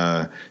can,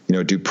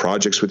 do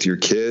projects with your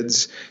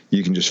kids.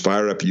 You can just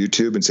fire up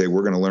YouTube and say,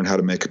 we're going to learn how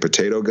to make a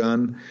potato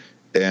gun.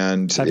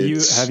 And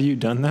have you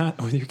done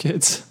that with your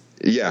kids?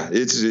 Yeah,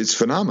 it's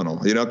phenomenal,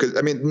 because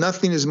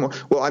nothing is more.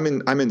 Well, I'm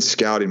in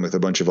scouting with a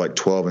bunch of like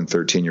 12 and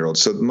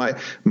 13-year-olds. So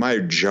my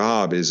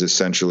job is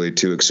essentially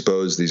to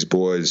expose these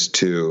boys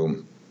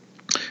to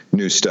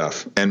new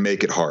stuff and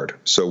make it hard.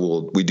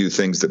 So we do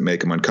things that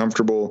make them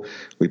uncomfortable.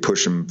 We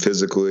push them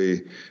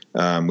physically.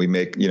 We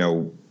make,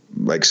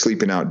 like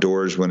sleeping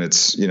outdoors when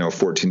it's,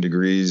 14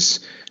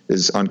 degrees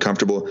is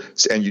uncomfortable.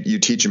 And you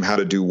teach them how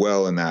to do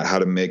well in that, how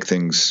to make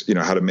things,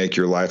 how to make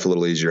your life a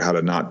little easier, how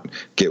to not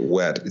get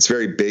wet. It's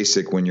very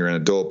basic when you're an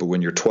adult, but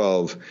when you're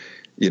 12,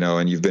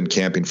 and you've been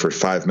camping for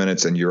 5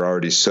 minutes and you're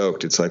already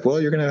soaked, it's like,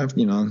 well, you're going to have,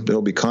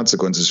 there'll be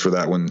consequences for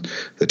that when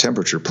the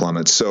temperature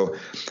plummets. So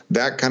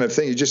that kind of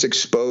thing, it's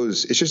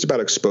just about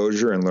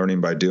exposure and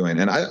learning by doing.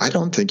 And I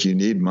don't think you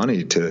need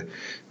money to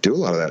do a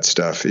lot of that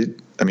stuff.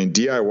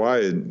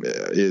 DIY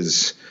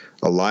is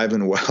alive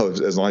and well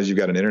as long as you've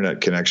got an internet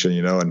connection,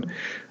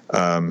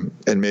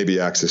 and maybe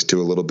access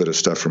to a little bit of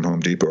stuff from Home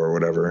Depot or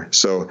whatever.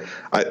 So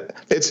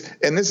this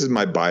is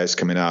my bias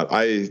coming out.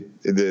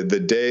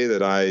 The day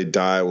that I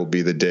die will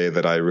be the day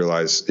that I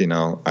realize,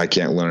 I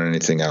can't learn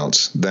anything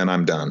else. Then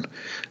I'm done.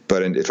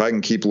 But if I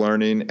can keep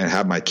learning and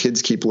have my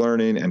kids keep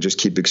learning and just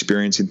keep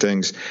experiencing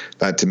things,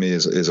 that to me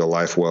is a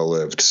life well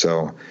lived.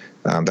 So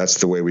that's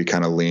the way we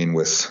kind of lean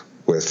with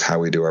how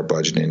we do our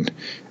budgeting.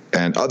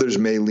 And others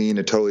may lean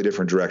a totally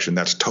different direction.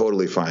 That's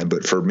totally fine.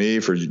 But for me,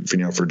 for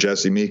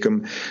Jesse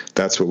Meekum,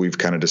 that's what we've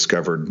kind of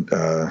discovered.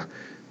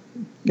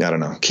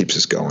 Keeps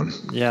us going.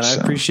 Yeah, and I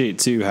appreciate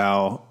too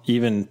how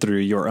even through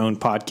your own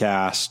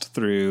podcast,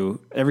 through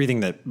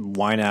everything that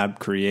YNAB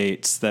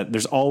creates, that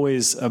there's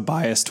always a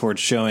bias towards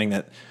showing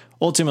that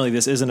ultimately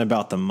this isn't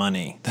about the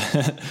money.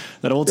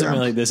 That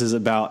ultimately this is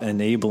about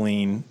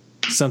enabling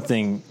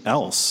something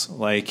else,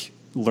 like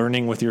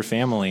learning with your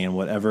family in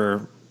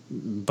whatever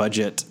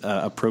budget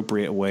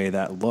appropriate way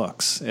that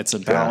looks. It's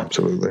about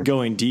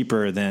going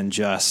deeper than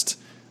just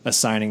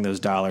assigning those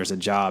dollars a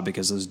job,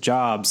 because those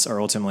jobs are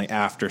ultimately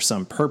after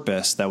some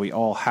purpose that we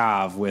all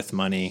have with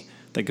money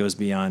that goes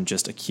beyond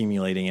just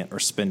accumulating it or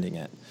spending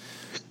it.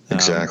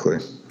 Exactly.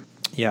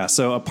 Yeah.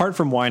 So apart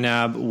from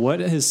YNAB, what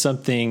is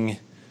something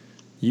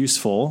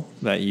useful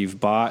that you've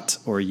bought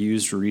or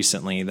used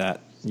recently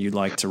that you'd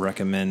like to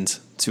recommend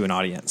to an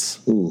audience?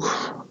 Ooh,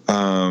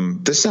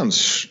 this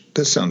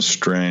sounds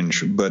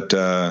strange, but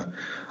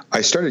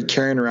I started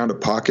carrying around a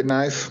pocket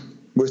knife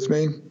with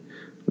me,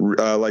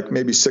 like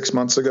maybe 6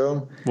 months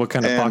ago. What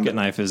kind of pocket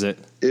knife is it?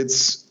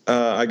 It's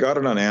I got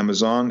it on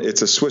Amazon.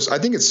 It's I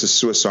think it's a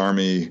Swiss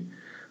Army.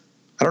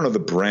 I don't know the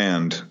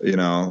brand. It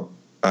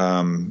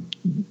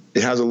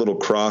has a little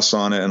cross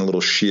on it and a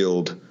little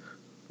shield,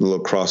 a little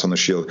cross on the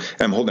shield.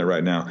 And I'm holding it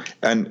right now,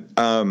 and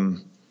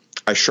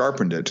I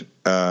sharpened it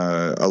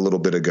a little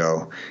bit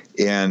ago,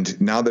 and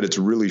now that it's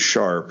really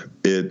sharp,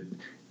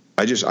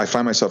 I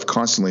find myself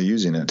constantly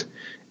using it,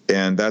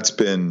 and that's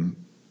been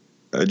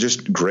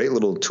just great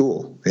little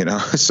tool,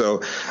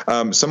 So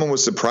someone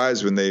was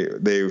surprised when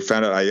they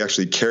found out I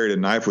actually carried a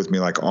knife with me,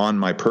 like on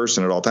my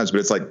person at all times.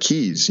 But it's like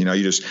keys, you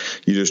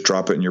just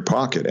drop it in your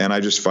pocket, and I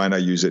just find I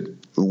use it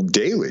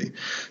daily.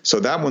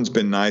 So that one's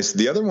been nice.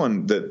 The other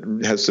one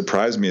that has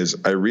surprised me is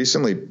I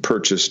recently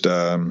purchased.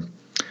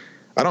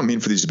 I don't mean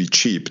for these to be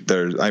cheap.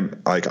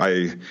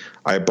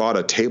 I bought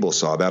a table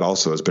saw that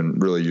also has been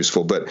really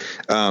useful. But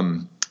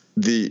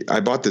I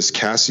bought this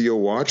Casio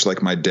watch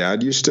like my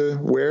dad used to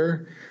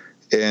wear,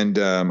 and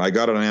I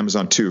got it on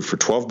Amazon too for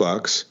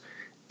 $12.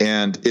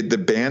 And the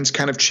band's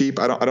kind of cheap.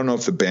 I don't know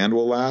if the band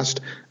will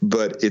last,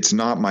 but it's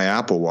not my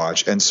Apple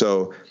Watch, and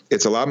so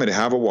it's allowed me to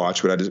have a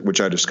watch,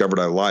 which I discovered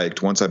I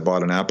liked. Once I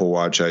bought an Apple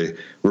Watch, I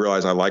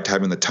realized I liked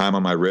having the time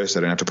on my wrist. I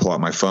didn't have to pull out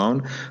my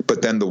phone.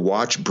 But then the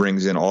watch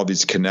brings in all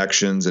these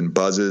connections and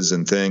buzzes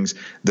and things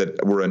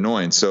that were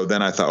annoying. So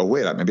then I thought, oh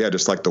wait, maybe I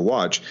just like the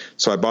watch.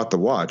 So I bought the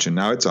watch, and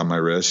now it's on my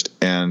wrist,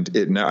 and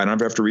I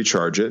don't have to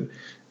recharge it,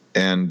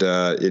 and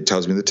it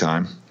tells me the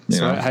time.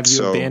 Have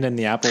you abandoned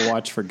the Apple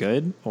Watch for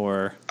good,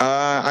 or?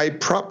 I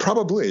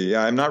probably,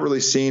 yeah. I'm not really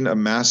seeing a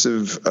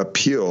massive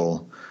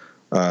appeal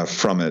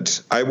from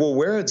it. I will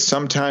wear it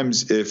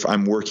sometimes if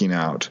I'm working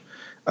out,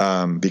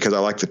 because I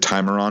like the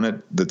timer on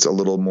it. That's a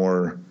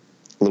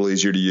little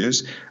easier to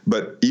use.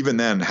 But even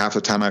then, half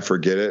the time I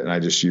forget it, and I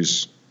just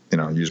use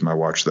my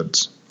watch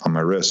that's on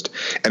my wrist.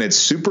 And it's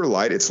super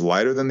light. It's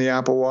lighter than the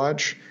Apple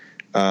Watch.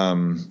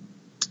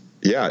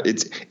 Yeah,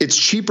 it's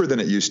cheaper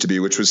than it used to be,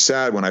 which was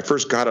sad. When I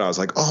first got it, I was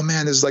like, oh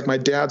man, this is like my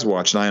dad's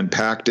watch. And I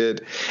unpacked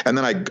it, and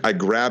then I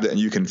grabbed it, and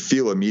you can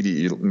feel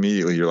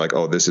immediately you're like,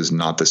 oh, this is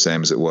not the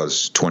same as it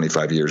was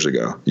 25 years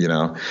ago,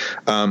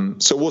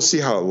 So we'll see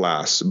how it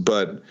lasts.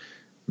 But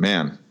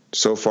man,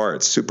 so far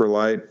it's super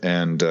light,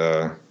 and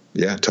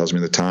it tells me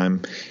the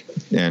time,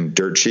 and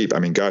dirt cheap. I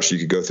mean, gosh, you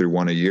could go through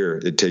one a year.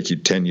 It'd take you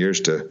 10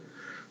 years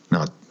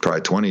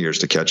probably 20 years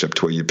to catch up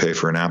to what you pay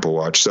for an Apple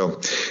Watch.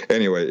 So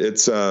anyway,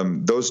 it's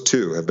those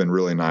two have been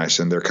really nice,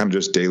 and they're kind of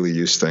just daily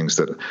use things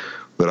that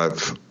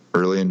I've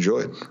really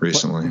enjoyed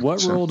recently.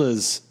 What role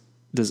does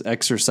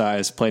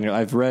exercise play in your?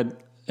 I've read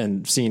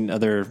and seen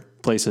other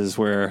places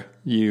where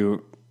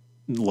you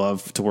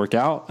love to work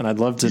out, and I'd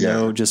love to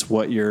know just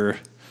what your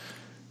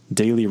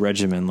daily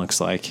regimen looks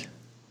like.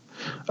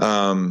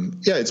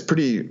 It's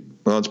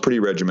pretty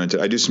regimented.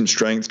 I do some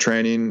strength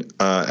training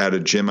at a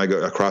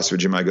CrossFit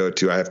gym I go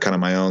to. I have kind of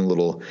my own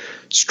little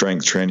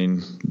strength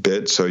training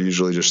bit. So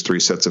usually just 3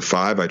 sets of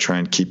 5. I try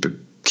and keep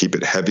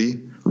it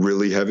heavy,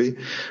 really heavy,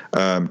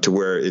 to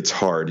where it's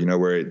hard,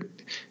 where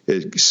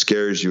it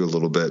scares you a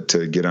little bit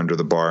to get under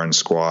the bar and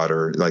squat,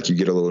 or like you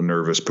get a little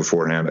nervous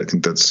beforehand. I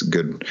think that's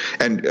good.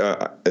 And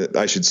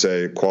I should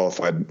say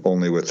qualified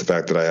only with the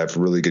fact that I have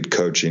really good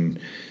coaching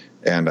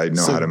and I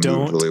know how to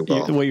move really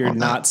well. What you're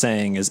not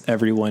saying is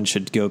everyone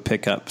should go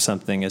pick up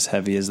something as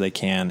heavy as they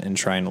can and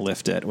try and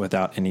lift it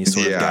without any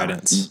sort of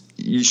guidance.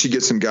 You should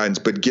get some guidance,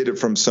 but get it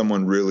from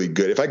someone really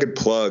good. If I could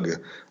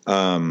plug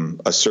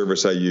a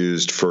service I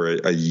used for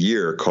a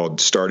year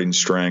called Starting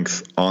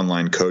Strength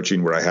Online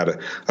Coaching, where I had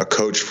a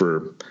coach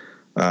for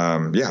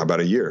about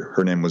a year.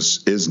 Her name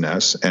was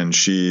Isness, and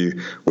she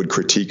would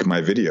critique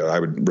my video. I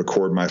would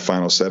record my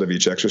final set of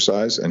each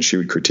exercise, and she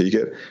would critique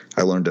it.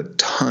 I learned a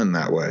ton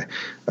that way.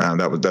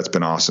 That's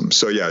been awesome.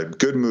 So yeah,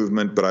 good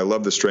movement, but I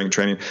love the strength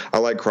training. I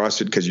like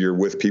CrossFit because you're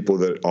with people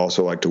that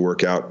also like to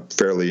work out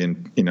fairly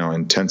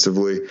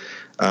intensively.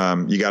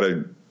 You got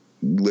to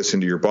listen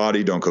to your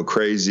body. Don't go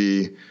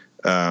crazy.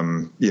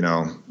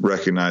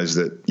 Recognize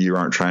that you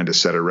aren't trying to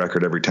set a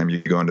record every time you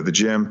go into the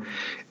gym.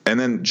 And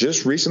then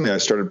just recently I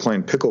started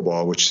playing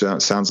pickleball, which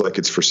sounds like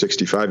it's for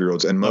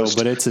 65-year-olds. And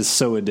but it's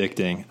so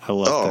addicting. I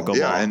love pickleball.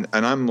 Yeah, and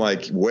I'm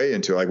like way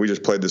into it. Like we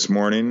just played this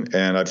morning,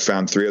 and I've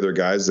found 3 other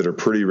guys that are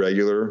pretty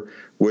regular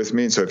with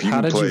me. So if you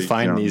How did you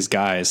find these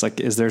guys?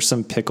 Like, is there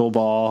some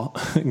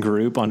pickleball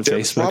group on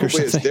Facebook or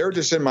something? They were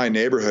just in my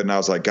neighborhood, and I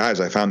was like, guys,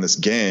 I found this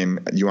game.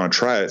 You want to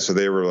try it? So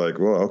they were like,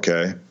 well,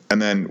 okay.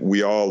 And then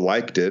we all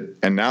liked it,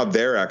 and now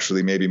they're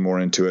actually maybe more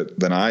into it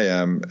than I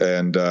am.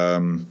 And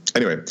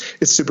anyway,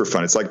 it's super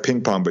fun. It's like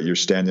ping pong, but you're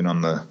standing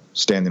on the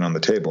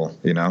table,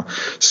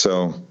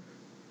 So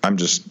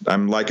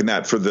I'm liking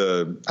that for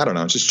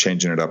just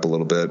changing it up a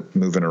little bit,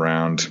 moving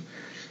around,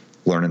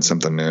 learning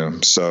something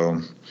new. So,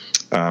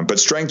 but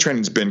strength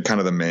training's been kind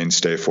of the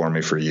mainstay for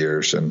me for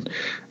years, and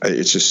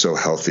it's just so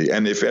healthy.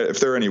 And if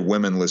there are any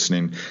women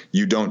listening,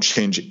 you don't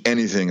change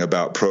anything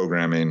about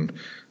programming.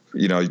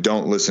 You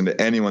don't listen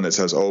to anyone that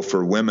says, oh,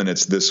 for women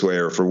it's this way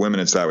or for women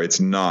it's that way. It's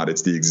not.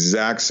 It's the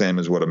exact same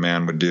as what a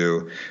man would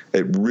do.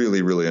 It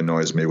really, really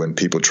annoys me when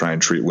people try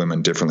and treat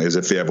women differently, as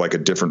if they have like a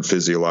different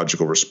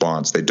physiological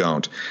response. They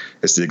don't.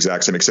 It's the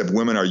exact same, except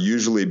women are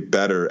usually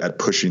better at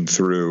pushing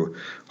through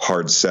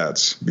hard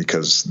sets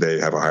because they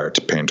have a higher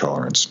pain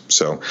tolerance.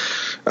 So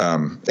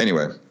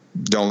anyway,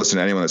 don't listen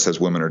to anyone that says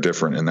women are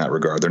different in that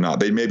regard. They're not.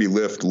 They maybe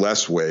lift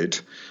less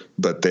weight,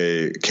 but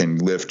they can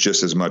lift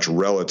just as much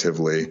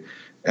relatively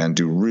and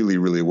do really,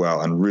 really well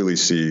and really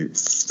see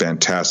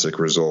fantastic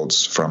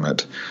results from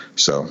it.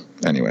 So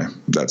anyway,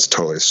 that's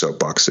totally a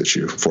soapbox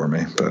issue for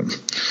me, but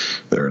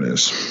there it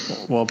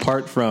is. Well,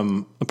 apart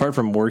from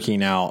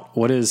working out,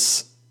 what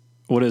is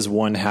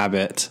one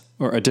habit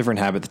or a different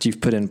habit that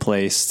you've put in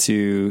place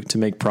to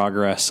make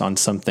progress on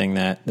something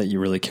that you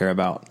really care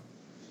about?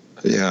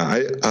 Yeah,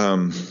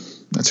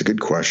 that's a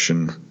good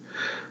question.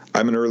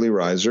 I'm an early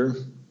riser,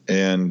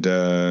 and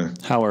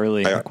how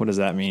early? What does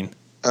that mean?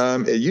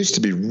 It used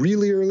to be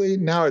really early.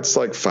 Now it's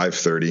like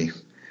 5:30.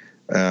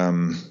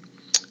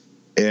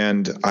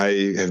 And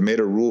I have made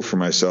a rule for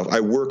myself.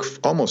 I work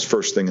almost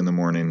first thing in the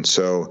morning.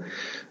 So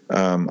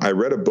I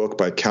read a book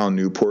by Cal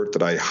Newport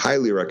that I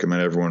highly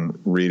recommend everyone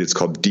read. It's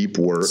called Deep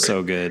Work.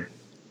 So good.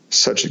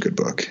 Such a good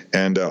book.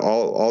 And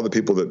all the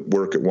people that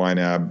work at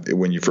YNAB,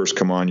 when you first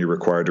come on, you're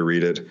required to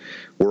read it.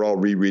 We're all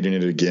rereading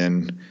it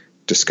again,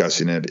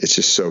 discussing it. It's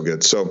just so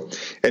good. So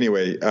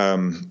anyway,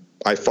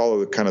 I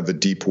follow kind of the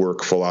deep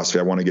work philosophy.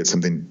 I want to get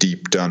something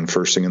deep done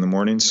first thing in the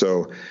morning.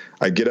 So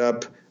I get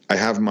up,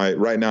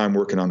 right now I'm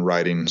working on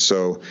writing.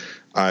 So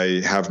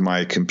I have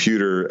my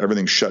computer,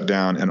 everything shut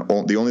down. And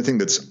the only thing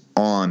that's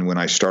on when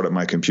I start up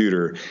my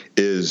computer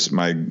is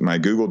my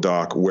Google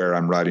Doc where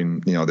I'm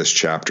writing, this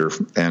chapter.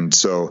 And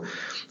so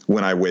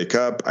when I wake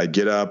up, I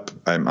get up,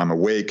 I'm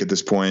awake at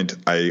this point.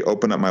 I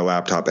open up my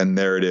laptop and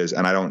there it is.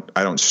 And I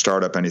don't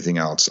start up anything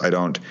else. I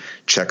don't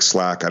check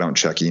Slack. I don't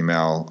check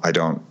email. I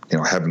don't,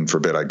 heaven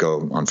forbid I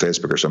go on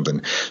Facebook or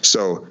something.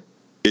 So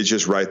it's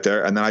just right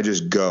there. And then I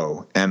just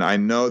go, and I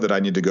know that I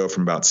need to go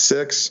from about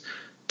 6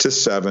 to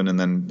 7. And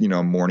then,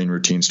 morning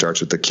routine starts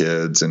with the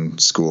kids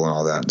and school and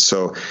all that.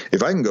 So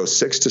if I can go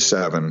 6 to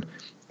 7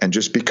 and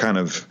just be kind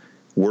of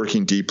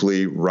working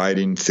deeply,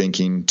 writing,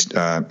 thinking,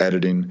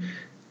 editing,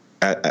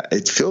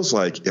 it feels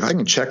like if I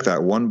can check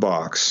that one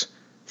box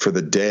for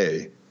the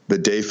day, the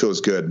day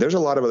feels good. There's a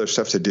lot of other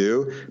stuff to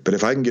do, but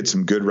if I can get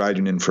some good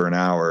writing in for an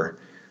hour,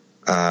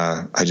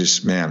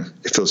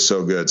 it feels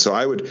so good.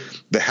 So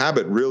the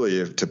habit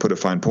really, to put a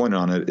fine point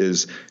on it,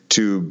 is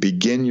to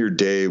begin your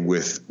day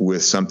with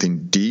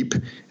something deep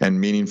and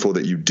meaningful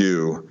that you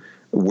do,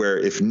 where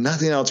if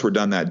nothing else were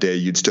done that day,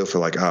 you'd still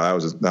feel like,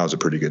 that was a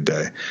pretty good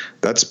day.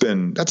 That's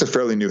a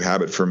fairly new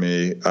habit for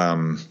me.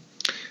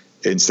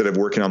 Instead of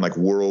working on like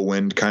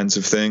whirlwind kinds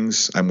of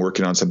things, I'm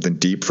working on something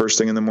deep first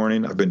thing in the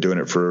morning. I've been doing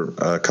it for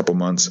a couple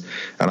months,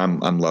 and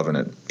I'm loving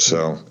it.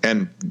 So,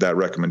 and that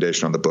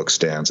recommendation on the book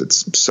stands.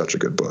 It's such a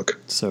good book.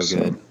 So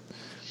good.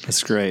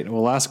 That's great.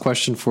 Well, last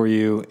question for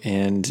you,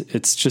 and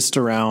it's just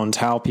around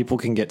how people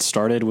can get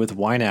started with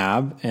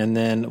YNAB. And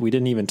then we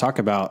didn't even talk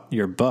about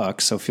your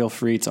book, so feel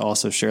free to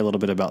also share a little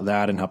bit about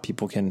that and how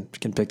people can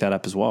pick that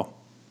up as well.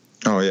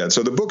 Oh yeah.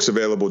 So the book's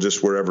available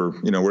just wherever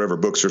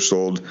books are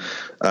sold.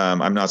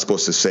 I'm not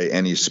supposed to say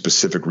any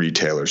specific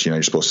retailers,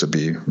 you're supposed to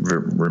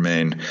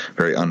remain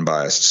very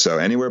unbiased. So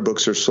anywhere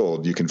books are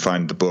sold, you can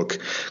find the book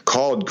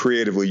called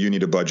Creatively You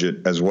Need a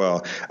Budget as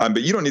well.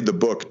 But you don't need the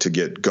book to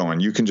get going.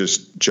 You can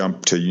just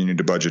jump to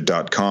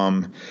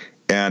youneedabudget.com.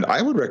 And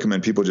I would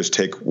recommend people just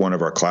take one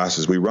of our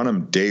classes. We run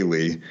them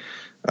daily,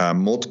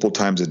 multiple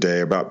times a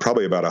day,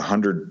 probably about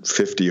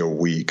 150 a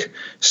week.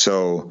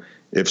 So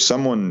if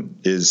someone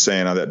is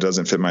saying, that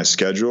doesn't fit my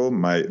schedule,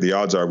 the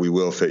odds are we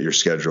will fit your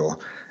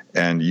schedule.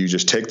 And you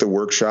just take the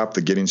workshop,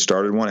 the getting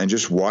started one, and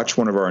just watch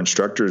one of our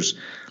instructors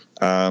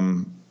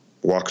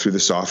walk through the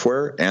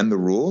software and the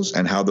rules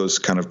and how those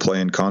kind of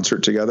play in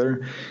concert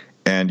together.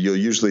 And you'll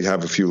usually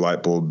have a few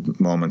light bulb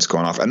moments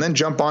going off. And then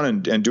jump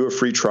on and do a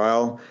free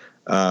trial.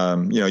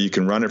 You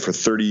can run it for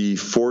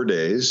 34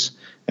 days,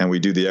 and we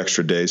do the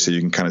extra day so you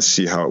can kind of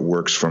see how it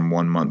works from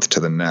 1 month to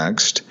the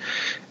next.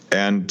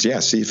 And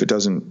see if it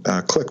doesn't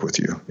click with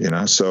you,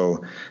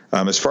 So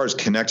as far as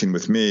connecting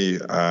with me,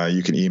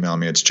 you can email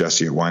me. It's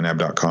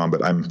jesse@ynab.com,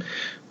 but I'm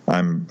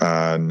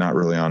not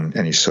really on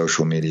any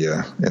social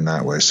media in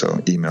that way.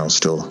 So email is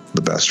still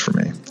the best for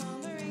me.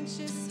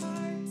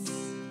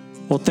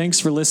 Well, thanks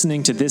for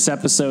listening to this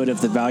episode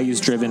of the Values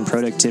Driven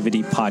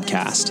Productivity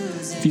Podcast.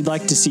 If you'd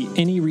like to see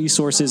any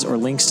resources or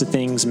links to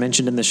things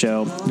mentioned in the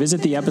show,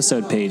 visit the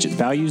episode page at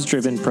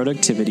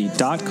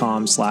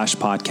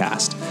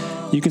valuesdrivenproductivity.com/podcast.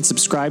 You can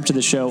subscribe to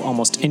the show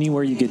almost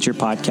anywhere you get your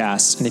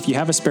podcasts. And if you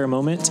have a spare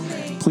moment,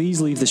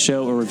 please leave the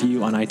show a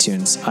review on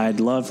iTunes.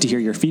 I'd love to hear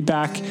your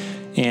feedback,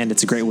 and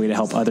it's a great way to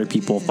help other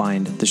people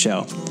find the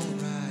show.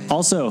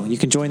 Also, you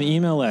can join the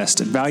email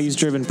list at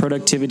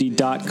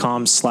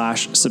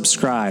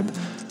valuesdrivenproductivity.com/subscribe.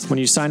 When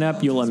you sign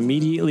up, you'll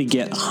immediately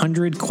get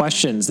 100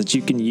 questions that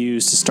you can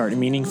use to start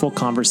meaningful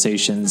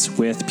conversations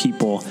with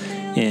people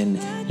in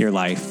your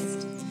life.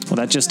 Well,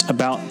 that just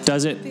about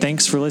does it.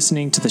 Thanks for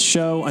listening to the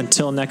show.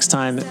 Until next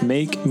time,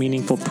 make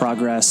meaningful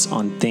progress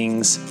on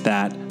things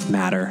that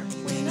matter.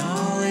 When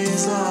all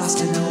is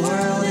lost and the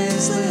world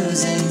is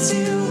losing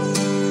too.